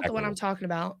 that's not the one I'm talking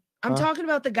about. I'm talking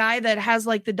about the guy that has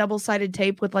like the double-sided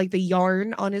tape with like the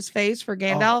yarn on his face for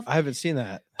Gandalf. I haven't seen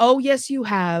that. Oh yes, you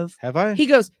have. Have I? He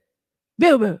goes,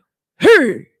 Bilbo,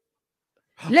 hey,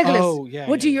 Legolas. Oh, yeah,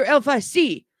 what do your elf eyes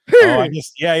see? Oh, I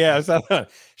just, yeah.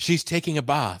 She's taking a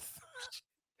bath.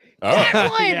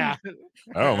 Oh, yeah.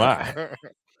 Oh my.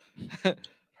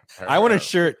 I want a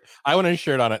shirt. On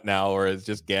it now, where it's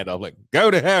just Gandalf like, "Go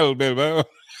to hell, Bilbo."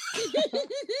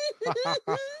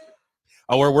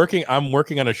 Oh, I'm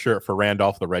working on a shirt for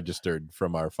Randolph the Registered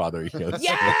from our Father Ecos.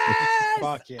 Yes.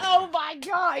 Fuck yeah. Oh my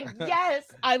god. Yes.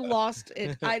 I lost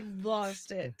it.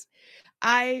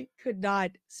 I could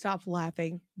not stop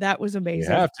laughing. That was amazing.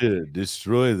 You have to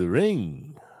destroy the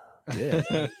ring.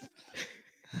 Yeah.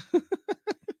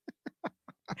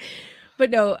 But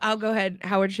no, I'll go ahead.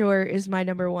 Howard Shore is my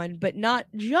number one, but not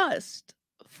just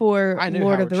for I knew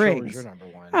Lord Howard of the Shore Rings. was your number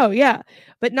one. Oh yeah,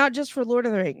 but not just for Lord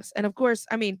of the Rings. And of course,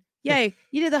 I mean, yay,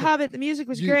 you did The Hobbit. The music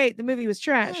was great. The movie was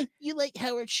trash. You like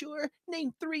Howard Shore?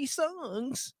 Name 3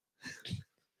 songs.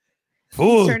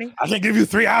 Fool! Cerny. I can give you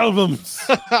 3 albums.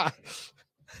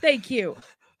 Thank you.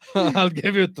 I'll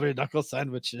give you 3 knuckle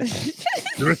sandwiches.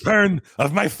 The return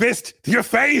of my fist to your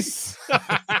face.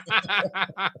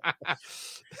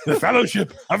 The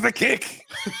fellowship of the kick.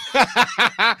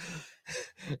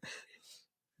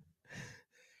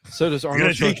 So does You're gonna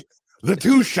Arnold Schwarzenegger. take the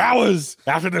 2 showers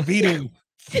after the beating.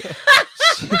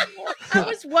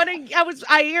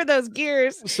 I hear those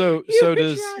gears. So You were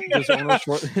does trying. Arnold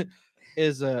Schwarzenegger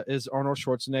is Arnold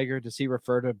Schwarzenegger, does he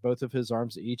refer to both of his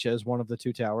arms each as one of the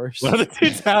 2 towers? One of the 2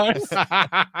 towers.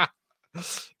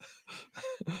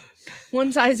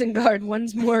 One's Isengard,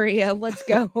 one's Moria. Let's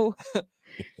go.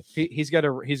 He's got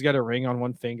a ring on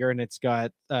one finger and it's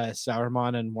got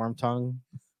Sauron and Wormtongue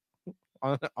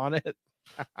on it.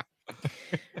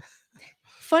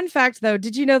 Fun fact though,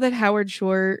 did you know that Howard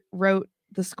Shore wrote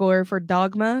the score for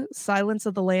Dogma, Silence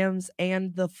of the Lambs,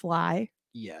 and The Fly?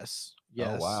 Yes.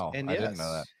 Oh wow! And I didn't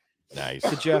know that. Nice.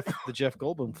 The Jeff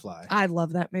Goldblum fly. I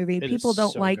love that movie. It People is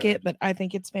don't so like it, good. but I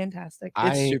think it's fantastic.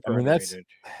 It's super that's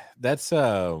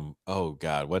underrated. oh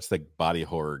god, what's the body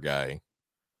horror guy?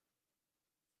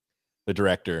 The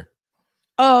director.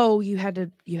 Oh, you had to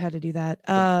do that.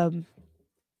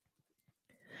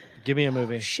 Give me a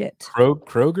movie. Shit.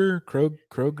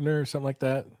 Krogner, something like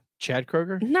that. Chad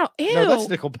Kroger? No, ew. No, that's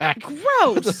Nickelback.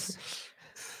 Gross.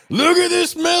 Look at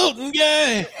this melting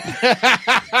guy.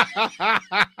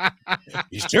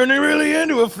 He's turning really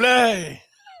into a fly.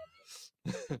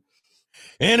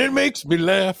 And it makes me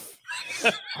laugh.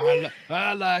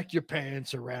 I like your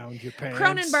pants around your pants.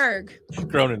 Cronenberg.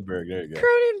 Cronenberg, there you go.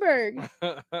 Cronenberg.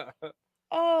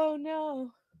 Oh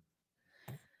no.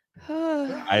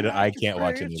 I can't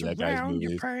watch any of that guy's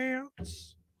movies.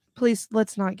 Please,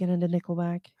 let's not get into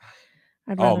Nickelback.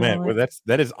 Oh man, well,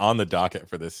 that is on the docket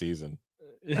for this season.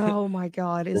 Oh my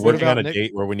god! Is We're it? working on a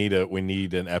date where we need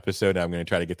an episode. I'm going to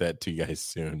try to get that to you guys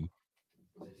soon.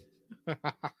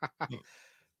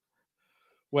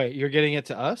 Wait, you're getting it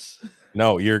to us?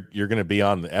 No, you're going to be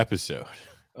on the episode.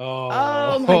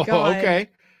 Oh my god! Okay.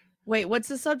 Wait, what's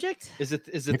the subject? Is it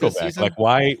this Nickelback. season? Like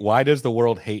why does the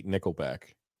world hate Nickelback?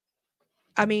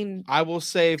 I mean, I will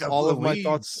save all of my Weebs.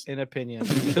 thoughts and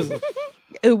opinions. Because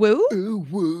ooh woo. ooh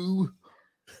woo.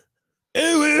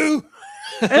 Ooh,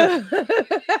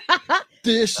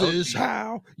 This is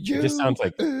how you It just sounds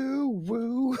like ooh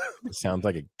woo. it sounds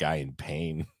like a guy in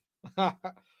pain.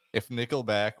 If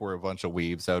Nickelback were a bunch of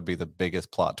weebs, that would be the biggest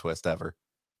plot twist ever.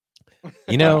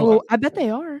 You know, Oh, I bet they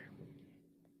are.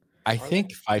 I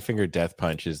think Five Finger Death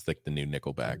Punch is like the new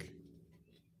Nickelback.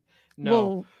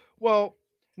 No. Well,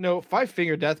 no, Five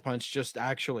Finger Death Punch just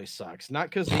actually sucks. Not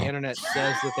because the internet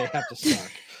says that they have to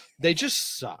suck. They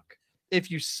just suck.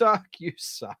 If you suck, you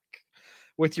suck.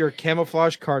 With your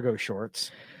camouflage cargo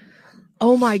shorts.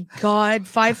 Oh my god!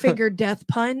 Five Finger Death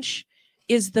Punch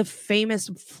is the famous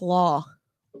Flaw.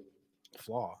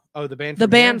 Flaw. Oh, the band. The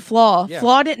from band here? Flaw. Yeah.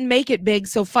 Flaw didn't make it big,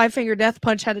 so Five Finger Death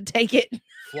Punch had to take it.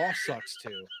 Flaw sucks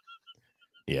too.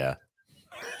 Yeah.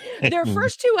 Their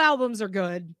first 2 albums are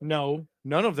good. No,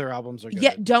 none of their albums are good.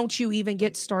 Yet don't you even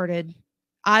get started.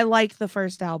 I like the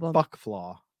first album. Fuck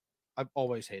Flaw. I've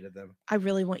always hated them. I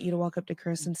really want you to walk up to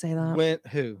Chris and say that. When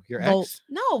who? Your Vol- ex?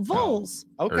 No, Vols.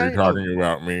 Okay. Are you talking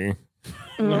about me?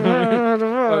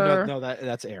 Oh, no,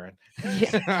 that's Aaron.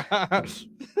 Yeah.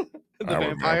 The I was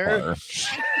vampire.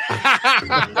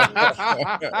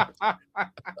 vampire.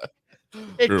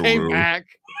 It came Ooh. back.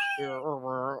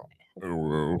 Ooh.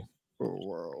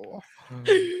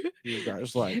 You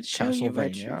guys like Show you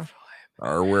about your Castlevania?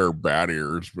 I wear bat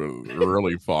ears, but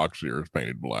really fox ears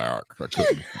painted black. I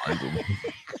couldn't find them.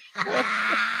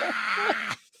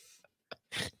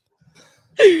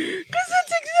 Because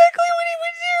that's exactly what he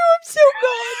would do. I'm so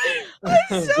good.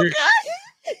 I'm so good.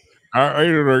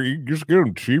 You just get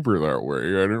them cheaper that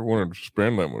way. I didn't want to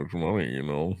spend that much money, you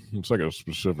know. It's like a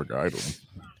specific item.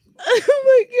 Oh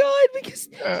my god! Because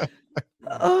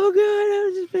oh god, I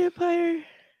was a vampire.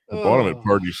 I bought them at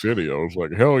Party City. I was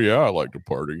like, hell yeah, I like to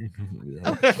party.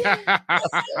 Yeah.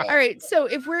 All right, so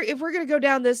if we're gonna go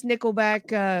down this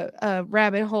Nickelback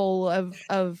rabbit hole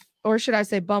of or should I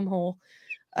say bum hole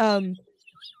of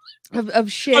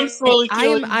shit,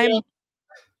 I'm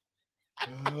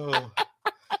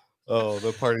Oh,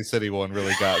 the Party City one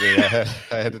really got me.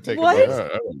 I had to take What? a Yeah,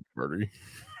 moment. I like to party.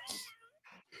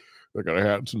 I got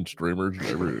hats and streamers and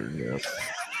everything. Yeah.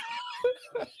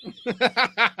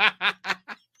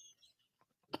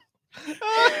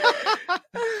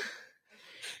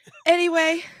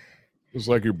 Anyway. It's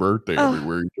like your birthday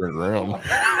everywhere you turn around. No.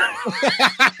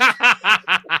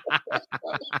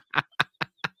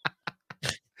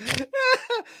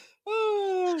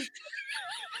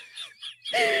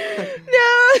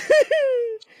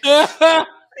 I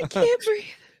can't breathe.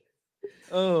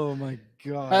 Oh my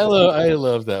god. I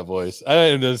love that voice. I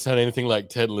don't know sound anything like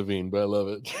Ted Levine, but I love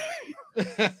it.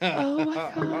 Oh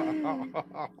my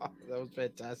god. That was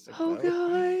fantastic. Oh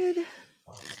though. god.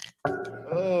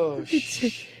 Oh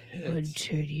shit.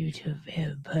 Turn you to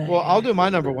vampire. Well, I'll do my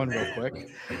number one real quick.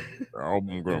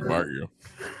 I'm gonna bite you.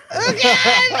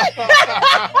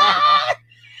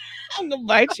 I'm gonna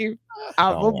bite you.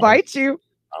 I'm gonna bite you.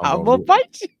 I'm gonna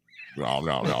bite you. No.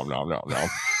 No.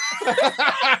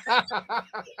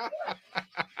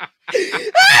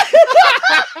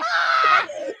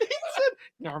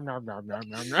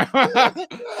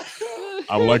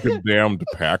 I'm like a damned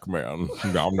Pac-Man.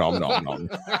 Nom. No.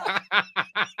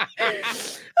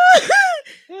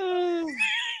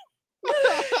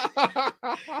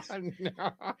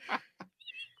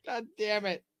 God damn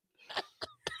it.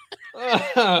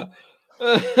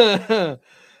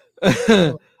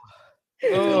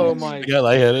 Oh my I got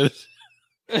lightheaded.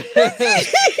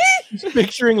 Just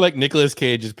picturing like Nicolas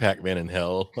Cage's Pac-Man in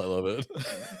hell. I love it.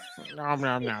 Nom.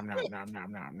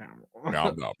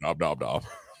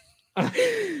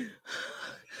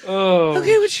 Oh.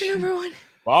 Okay, what's your number one?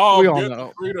 Oh, We all get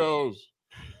know. the Fritos.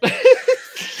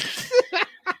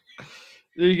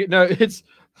 No, it's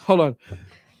hold on.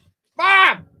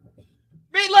 Mom!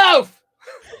 Meatloaf!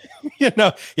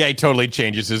 Yeah, he totally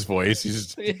changes his voice.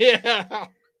 He's just, Yeah.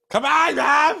 come on,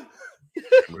 Mom!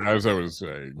 As I was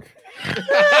saying.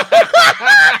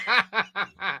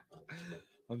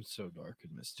 I'm so dark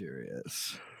and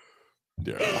mysterious.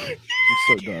 Yeah. I'm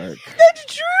so dark. That's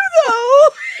true though.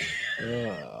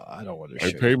 I don't want to.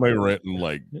 I pay my rent in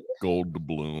like gold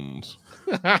doubloons.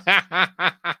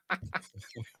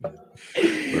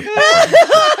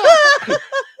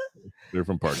 They're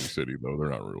from Party City though. They're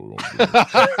not real.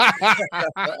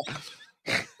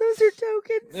 Those are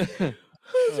tokens.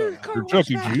 Those are car They're wash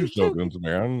Chuck E. value Cheese tokens,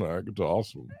 man. Like, it's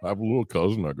awesome. I have a little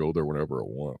cousin. I go there whenever I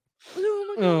want.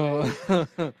 Oh my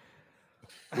god.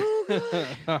 Oh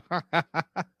god.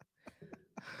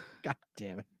 God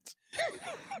damn it.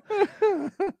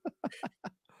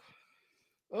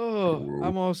 Oh,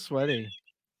 I'm all sweaty.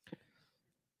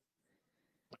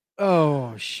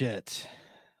 Oh shit.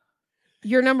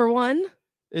 You're number one?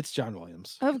 It's John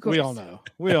Williams. Of course. We all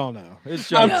know.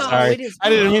 It's I'm John. No, sorry. it is I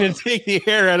didn't mean to take the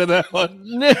air out of that one.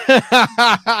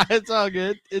 It's all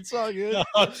good. It's all good.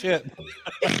 Oh shit.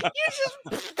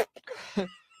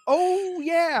 Oh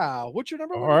yeah. What's your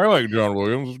number Oh, one? I like John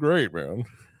Williams. It's great, man.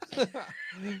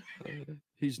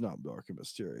 He's not dark and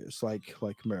mysterious like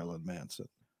Marilyn Manson.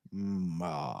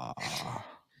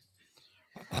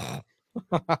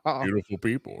 Beautiful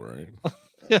people, right?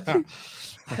 Yeah.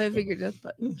 I figured death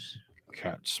buttons.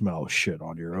 Can't smell shit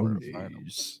on your own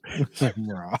knees.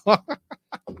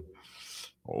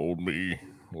 Hold me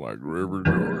like River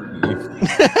Jordan.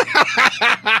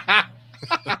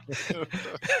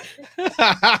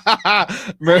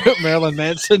 Marilyn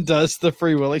Manson does the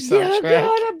Free Willy soundtrack. Yeah,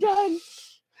 God, I'm done.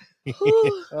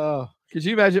 Oh, could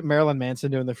you imagine Marilyn Manson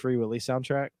doing the Free Willy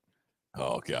soundtrack?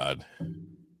 Oh god.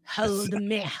 Hold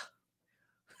me.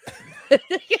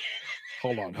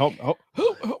 Hold on, help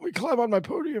me climb on my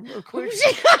podium real quick.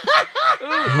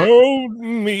 Hold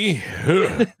me.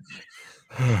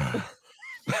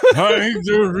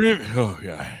 Oh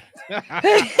god.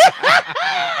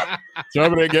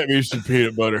 Somebody get me some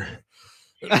peanut butter.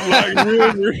 Like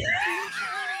river.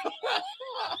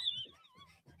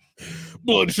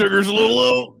 Blood sugar's a little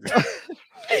low.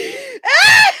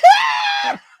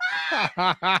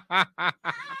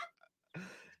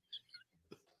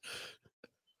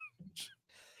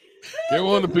 Get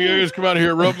one of the PAs come out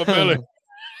here and rub my belly.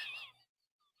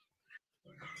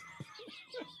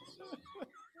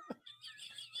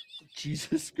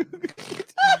 Jesus. Can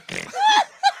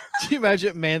you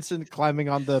imagine Manson climbing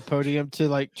on the podium to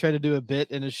like try to do a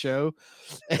bit in a show,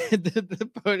 and the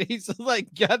pony's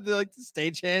like got the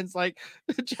stage hands like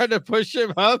trying to push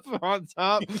him up on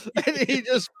top, and he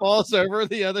just falls over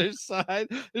the other side.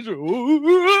 It's,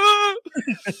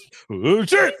 Oh, shit.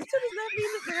 So does that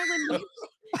mean that Marilyn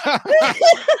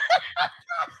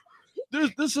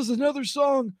this is another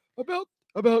song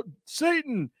about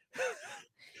Satan.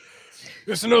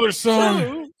 It's another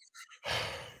song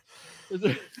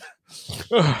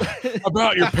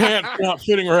about your pants not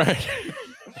fitting right.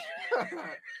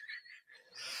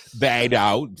 They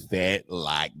don't fit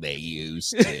like they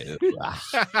used to.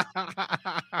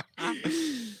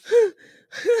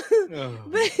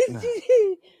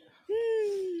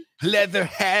 Leather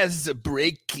has a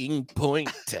breaking point.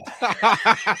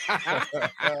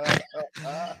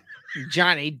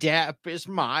 Johnny Depp is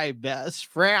my best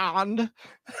friend.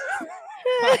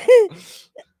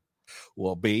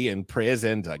 We'll be in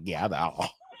prison together.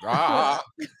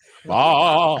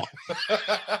 Oh.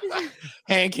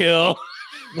 Hank Hill.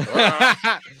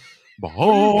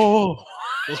 Oh,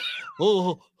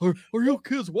 are you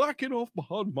kids whacking off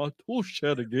behind my tool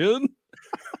shed again?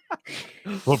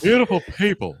 The beautiful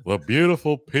people. The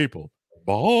beautiful people.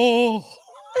 Oh.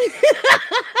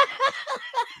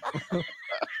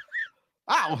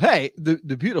 Oh, hey, the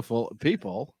beautiful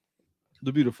people.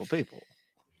 The beautiful people.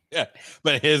 Yeah,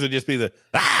 but his would just be the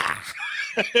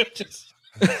just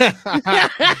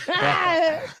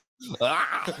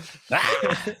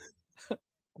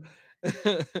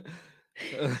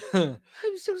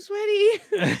I'm so sweaty.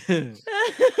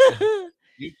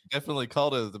 You definitely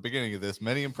called it at the beginning of this.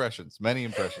 Many impressions.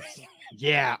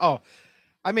 Yeah. Oh,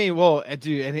 I mean, well,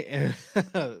 dude,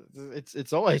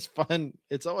 it's always fun.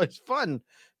 It's always fun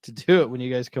to do it when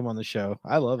you guys come on the show.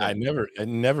 I love it. I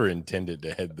never intended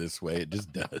to head this way. It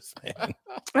just does, man.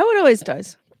 Oh, it always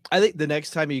does. I think the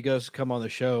next time you guys come on the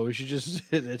show, it should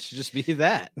just be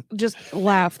that. Just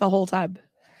laugh the whole time.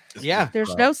 Yeah.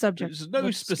 There's no subject. There's no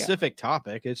Let's go. specific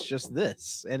topic. It's just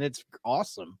this, and it's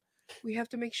awesome. We have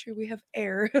to make sure we have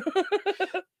air.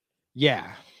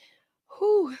 Yeah.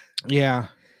 Whew. Yeah.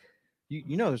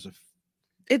 You know, there's a.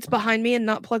 It's behind me and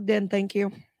not plugged in. Thank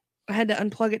you. I had to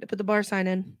unplug it to put the bar sign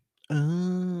in.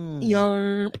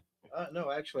 Yarp.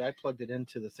 No, actually, I plugged it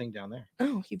into the thing down there.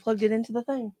 Oh, you plugged it into the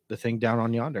thing. The thing down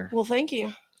on yonder. Well, thank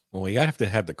you. Well, you have to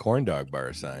have the corn dog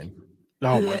bar sign.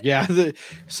 Oh my, yeah.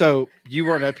 So you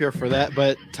weren't up here for that,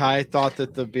 but Ty thought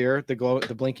that the beer, the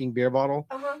blinking beer bottle,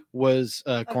 was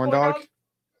a corn dog.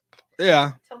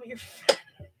 Yeah. Tell me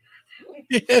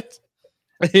Yes.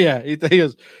 Yeah. He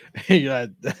goes, yeah,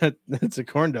 that's a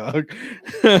corn dog.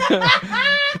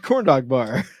 Corn dog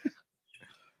bar.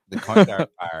 The corn dog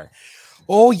bar.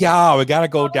 Oh yeah, we gotta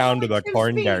go down to the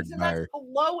corn dog bar.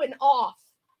 Low and off.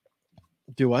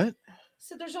 Do what?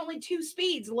 So there's only two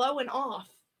speeds, low and off.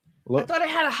 Look, I thought it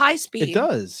had a high speed. it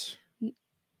does.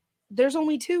 There's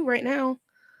only two right now.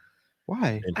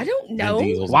 Why? I don't know.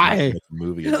 Why?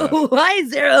 Movie Why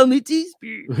is there only two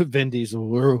speeds? Vin Diesel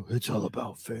world. It's all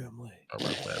about family.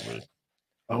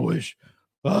 I wish.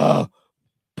 Paul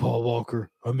Walker,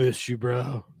 I miss you,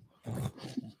 bro.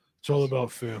 It's all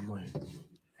about family.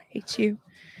 I hate you.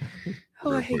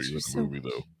 Oh, I hate you so. Movie,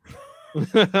 though.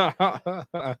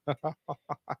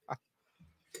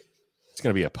 It's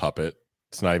gonna be a puppet.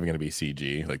 It's not even gonna be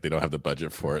CG. Like they don't have the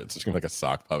budget for it. It's just gonna be like a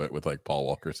sock puppet with like Paul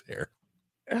Walker's hair.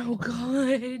 Oh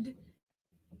God.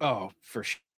 Oh, for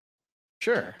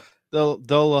sure. They'll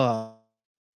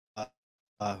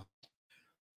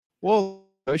well,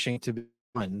 pushing to be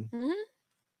one. Mm-hmm.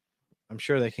 I'm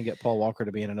sure they can get Paul Walker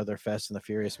to be in another Fast and the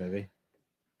Furious movie.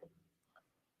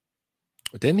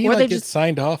 Didn't he get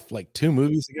signed off like 2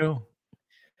 movies ago?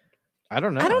 I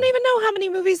don't know. I don't even know how many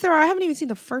movies there are. I haven't even seen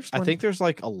the first one. I think there's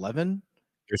like 11.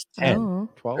 There's 10. Oh.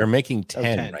 12. They're making 10,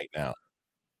 10 right now.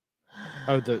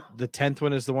 Oh, the 10th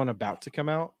one is the one about to come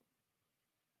out.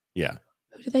 Yeah.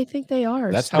 Who do they think they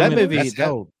are? That's That how movie- That's that-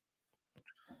 how.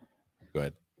 Go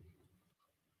ahead.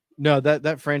 No,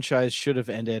 that franchise should have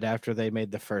ended after they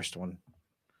made the first one.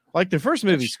 Like the first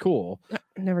movie's cool,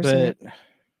 Never seen but it.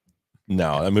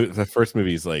 No, the first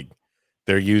movie is like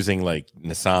they're using like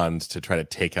Nissans to try to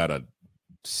take out a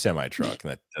semi truck,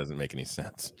 and that doesn't make any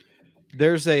sense.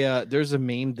 there's a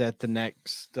meme that the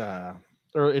next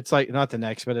or it's like not the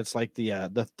next, but it's like the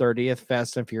 30th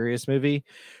Fast and Furious movie.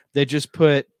 They just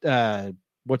put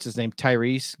what's his name,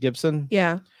 Tyrese Gibson.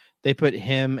 Yeah. They put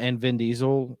him and Vin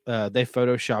Diesel. They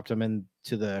photoshopped him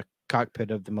into the cockpit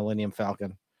of the Millennium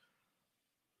Falcon.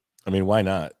 I mean, why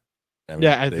not? I mean,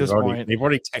 Yeah, at this already, point. they've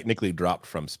already technically dropped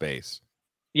from space.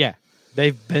 Yeah,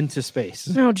 they've been to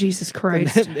space. Oh Jesus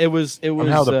Christ! it was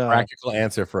Somehow the practical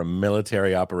answer for a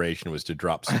military operation was to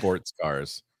drop sports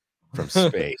cars from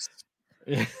space.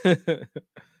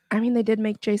 I mean, they did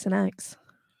make Jason X.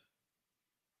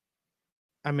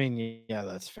 I mean, yeah,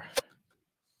 that's fair.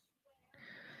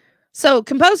 So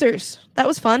composers, that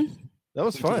was fun. That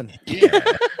was fun. Yeah.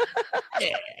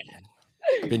 Yeah.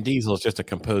 Vin Diesel is just a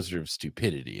composer of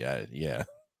stupidity. Yeah.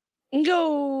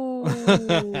 Go.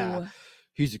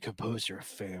 He's a composer of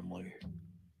family.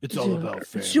 It's all about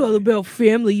family. It's all about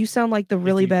family. You sound like the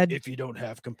really bad. If you don't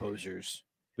have composers,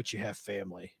 but you have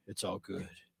family, it's all good.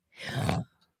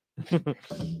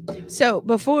 So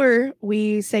before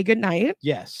we say goodnight,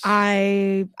 Yes.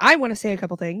 I want to say a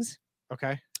couple things.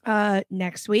 Okay.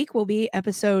 Next week will be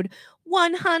episode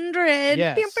 100.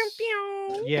 Yes. Pew, pew,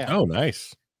 pew. Yeah. Oh,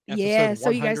 nice. Yeah, Episode so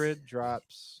you guys 100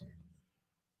 drops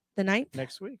the 9th.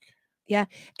 next week. And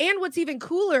what's even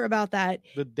cooler about that,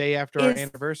 The day after our Is-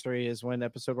 anniversary is when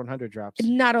episode 100 drops.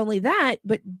 not only that,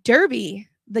 but Derby,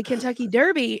 the Kentucky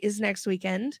Derby is next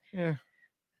weekend. Yeah.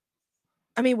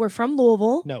 I mean, we're from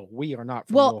Louisville. No, we are not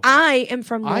from Well, Louisville. I am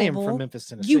from Louisville. I am from Memphis,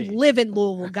 Tennessee. You live in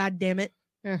Louisville, god damn it.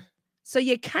 Yeah. So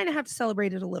you kind of have to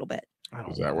celebrate it a little bit. I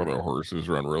don't Is that where the know. horses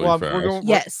run really Well, fast? we're going-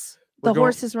 Yes. we're The going-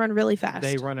 horses run really fast.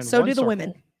 They run in so one do the circle.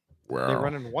 women. Wow. They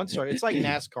run in one circle. It's like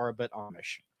NASCAR, but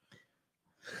Amish.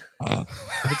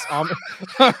 It's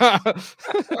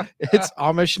it's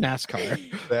Amish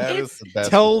NASCAR. That is the best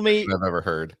Tell me, I've ever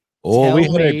heard. Oh, we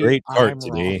Tell had a me great I'm start wrong.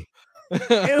 today. We- We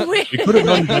could have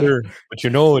done better, but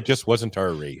it just wasn't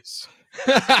our race.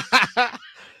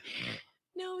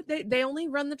 No, they only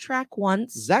run the track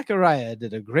once. Zachariah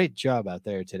did a great job out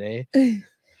there today.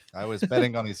 I was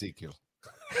betting on Ezekiel.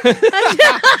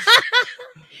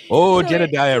 Oh, So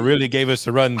Jedediah really gave us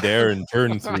a run there in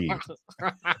turn 3.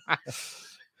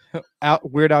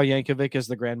 Weird Al Yankovic is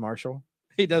the Grand Marshal.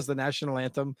 He does the national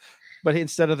anthem, but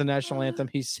instead of the national anthem,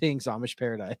 he sings Amish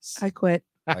Paradise. I quit.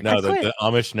 No, quit. the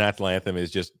Amish national anthem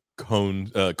is just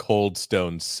cold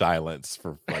stone silence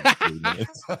for like 3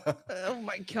 minutes. Oh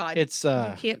my god. It's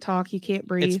you can't talk, you can't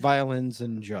breathe. it's violins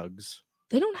and jugs.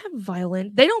 They don't have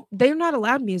violin. They're not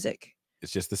allowed music.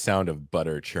 It's just the sound of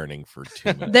butter churning for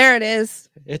 2 minutes. There it is.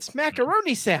 It's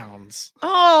macaroni sounds.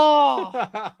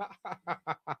 Oh.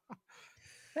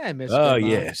 Hey, Miss Oh, Grandma.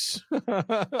 yes.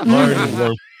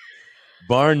 Barn,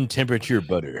 barn temperature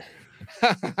butter.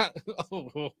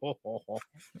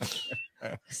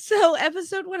 So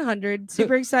episode 100.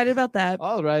 Super excited about that.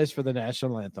 All rise for the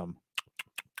national anthem.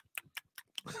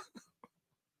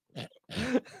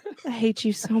 I hate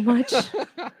you so much.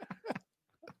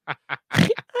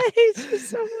 I hate you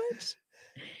so much.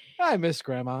 I miss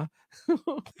Grandma.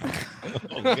 Oh,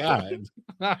 God.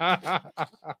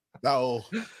 No.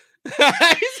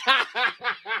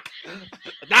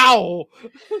 No.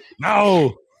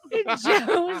 No.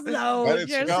 Joe's no. Let it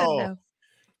Joe said go. no.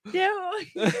 No.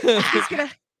 He's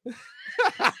gonna.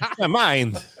 My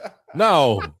mind.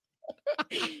 No.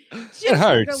 Joe's gonna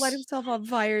hurts. let himself on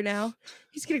fire now.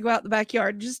 He's gonna go out in the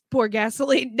backyard and just pour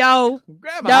gasoline. No.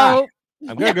 Grandma. No.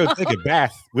 I'm going to go take a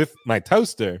bath with my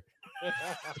toaster.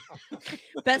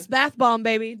 Best bath bomb,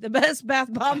 baby. The best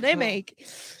bath bomb they make.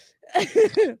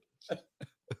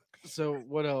 So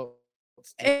what else?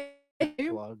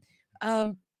 Plug?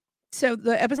 So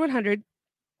the episode 100,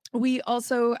 we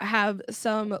also have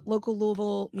some local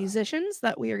Louisville musicians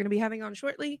that we are going to be having on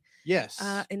shortly Yes.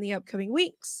 in the upcoming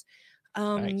weeks.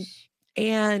 Nice.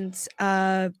 And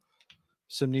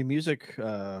Some new music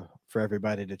for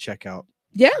everybody to check out.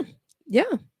 yeah.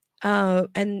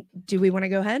 And do we want to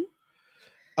go ahead?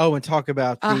 Oh, and talk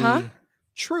about the Uh-huh.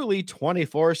 Truly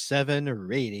 24/7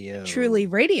 radio. Truly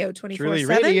Radio 24/7. Truly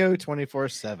radio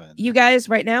 24/7. You guys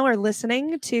right now are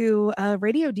listening to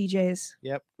radio DJs.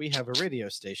 Yep, we have a radio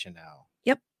station now.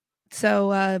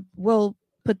 So we'll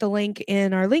put the link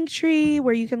in our link tree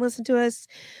where you can listen to us.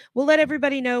 We'll let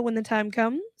everybody know when the time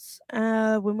comes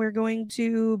when we're going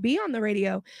to be on the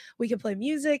radio. We can play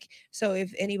music. So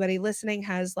if anybody listening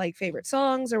has like favorite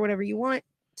songs or whatever you want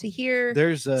to hear,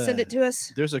 send it to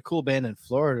us. There's a cool band in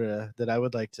Florida that I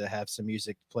would like to have some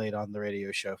music played on the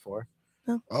radio show for.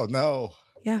 Oh no.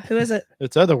 Yeah, who is it?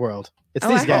 It's Otherworld. It's Oh,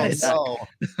 these I heard it guys. No.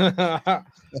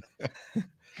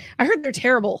 I heard they're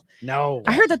terrible. No.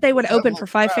 I heard that they would open for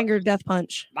Five Finger Death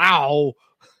Punch. Wow.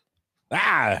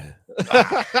 Ah.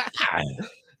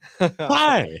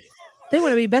 Hi. They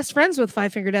want to be best friends with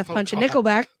Five Finger Death Oh, Punch and God.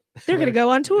 Nickelback. They're going to go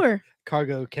on tour.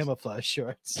 Cargo camouflage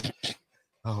shorts.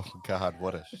 Oh God,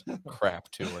 what a crap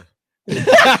tour. No,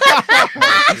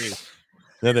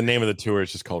 the name of the tour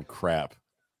is just called Crap.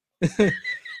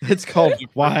 It's called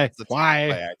Why? It's a tour Why?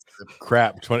 by accident.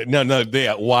 Crap 20. No,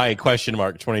 yeah, why question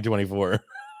mark 2024.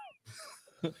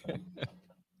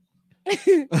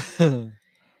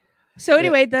 So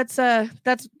anyway, that's my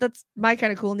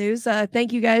kind of cool news.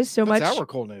 Thank you guys so That's much. our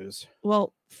cool news.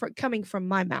 Well, coming from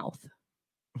my mouth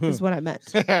is what I meant.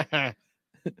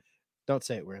 Don't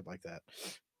say it weird like that.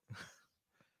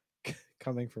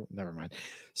 Coming from, never mind.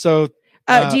 So,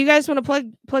 Do you guys want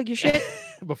to plug your shit?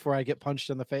 before I get punched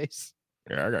in the face,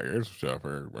 Yeah, I got your stuff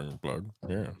here. I can plug.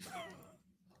 Yeah.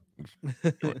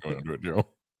 You want to do it, Joe?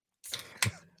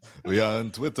 We are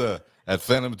on Twitter at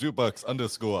Phantom Jukebox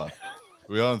 _.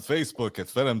 We are on Facebook at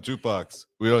Phantom Jukebox.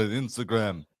 We are on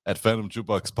Instagram at Phantom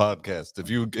Jukebox Podcast. If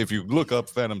you look up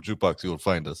Phantom Jukebox, you'll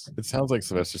find us. It sounds like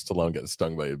Sylvester Stallone getting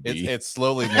stung by a bee. It's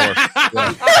slowly more.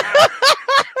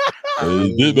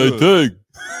 He did my thing.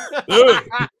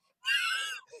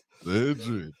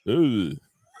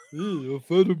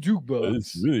 Phantom Jukebox.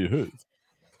 It's really hurt.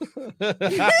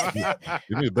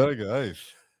 Give me a bag of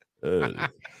ice.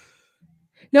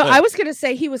 No, I was gonna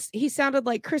say he sounded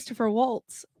like Christopher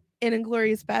Waltz in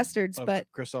Inglourious Bastards, but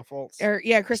Christoph Waltz.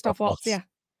 Christoph Waltz. Yeah.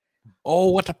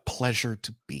 Oh, what a pleasure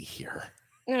to be here.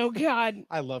 Oh God,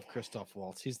 I love Christoph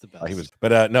Waltz. He's the best. He was,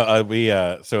 but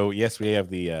so yes, we have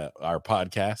the our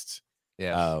podcasts.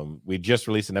 Yeah. We just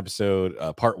released an episode,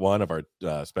 part 1 of our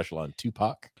special on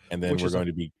Tupac, and then we're going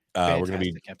to be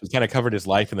we kind of covered his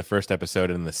life in the first episode,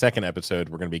 and in the second episode,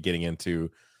 we're going to be getting into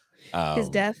his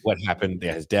death, what happened,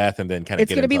 his death, and then kind of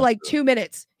it's going to be like 2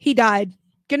 minutes. He died.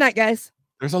 Good night, guys.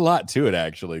 There's a lot to it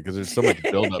actually, because there's so much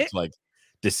build up to like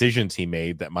decisions he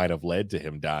made that might have led to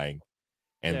him dying,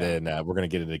 and then we're going to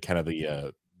get into kind of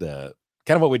the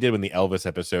kind of what we did in the Elvis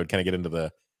episode, kind of get into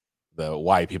the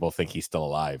why people think he's still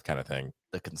alive kind of thing,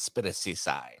 The conspiracy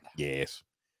side. yes.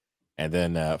 And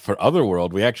then for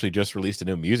Otherworld, we actually just released a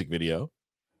new music video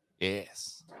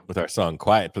Yes. with our song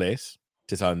Quiet Place.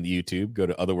 It's on YouTube. Go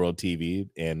to Otherworld TV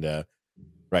and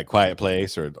write Quiet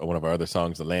Place, or one of our other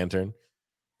songs, The Lantern.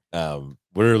 We're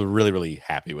really, really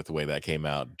happy with the way that came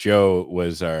out. Joe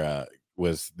was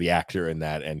was the actor in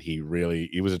that, and he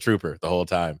was a trooper the whole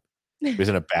time. He was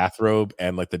in a bathrobe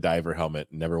and like the diver helmet,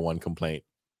 never one complaint.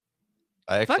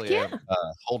 I actually am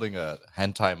holding a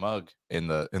hentai mug in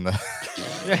the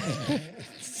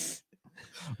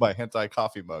my hentai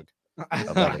coffee mug.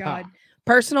 Oh my God.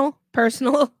 Personal. Is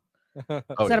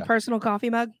that a personal coffee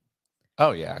mug?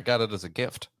 Oh yeah, I got it as a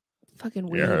gift. Fucking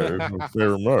weird. Yeah, it's my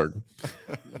favorite mug.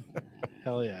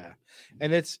 Hell yeah.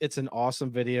 And it's an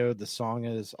awesome video. The song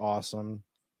is awesome.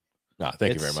 No,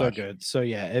 thank you very much. So good. So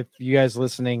yeah, if you guys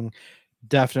listening,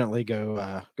 definitely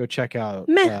go check out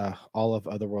all of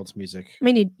Otherworld's music. I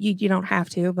mean, you don't have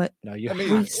to, but no,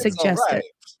 we suggest it.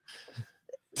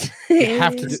 You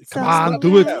have to come on,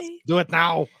 do it. Do it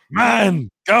now. Man,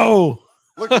 go.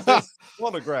 Look at this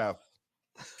photograph.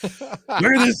 Look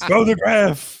at this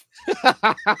photograph.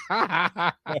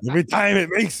 Every time it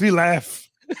makes me laugh.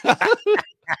 God,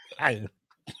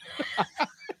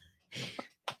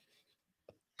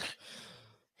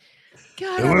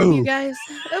 I love you guys.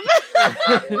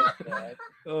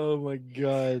 Oh my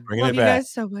God. Love you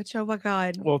guys so much. Oh my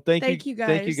God. Well, thank you guys.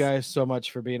 Thank you guys so much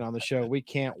for being on the show. We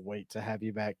can't wait to have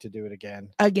you back to do it again.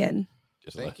 Thank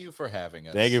you for having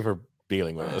us. Thank you for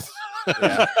dealing with us.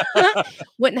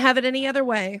 Wouldn't have it any other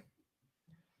way.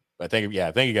 But thank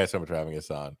you guys so much for having us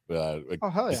on. Oh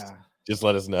hell yeah. Just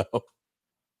let us know.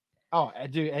 Oh,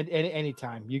 dude,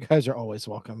 anytime. You guys are always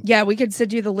welcome. Yeah, we could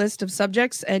send you the list of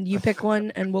subjects and you pick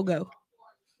one and we'll go.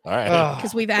 All right.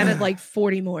 Because we've added like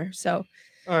 40 more. So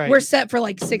all right. We're set for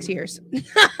like 6 years.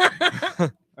 All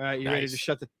right, you ready to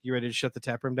shut the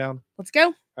tap room down? Let's go.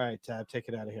 All right, Tab, take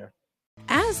it out of here.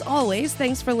 As always,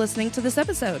 thanks for listening to this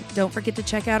episode. Don't forget to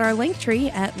check out our link tree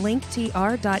at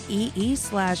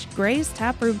linktr.ee/Gray's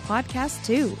Taproom Podcast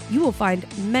 2. You will find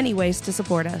many ways to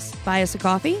support us. Buy us a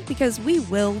coffee because we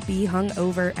will be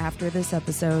hungover after this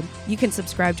episode. You can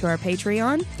subscribe to our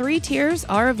Patreon. 3 tiers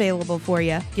are available for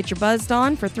you. Get your buzzed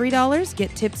on for $3,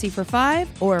 get tipsy for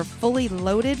 $5, or fully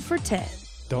loaded for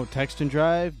 $10. Don't text and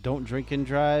drive, don't drink and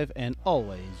drive, and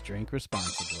always drink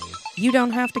responsibly. You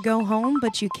don't have to go home,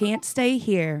 but you can't stay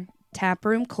here.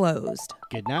 Taproom closed.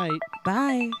 Good night.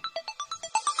 Bye.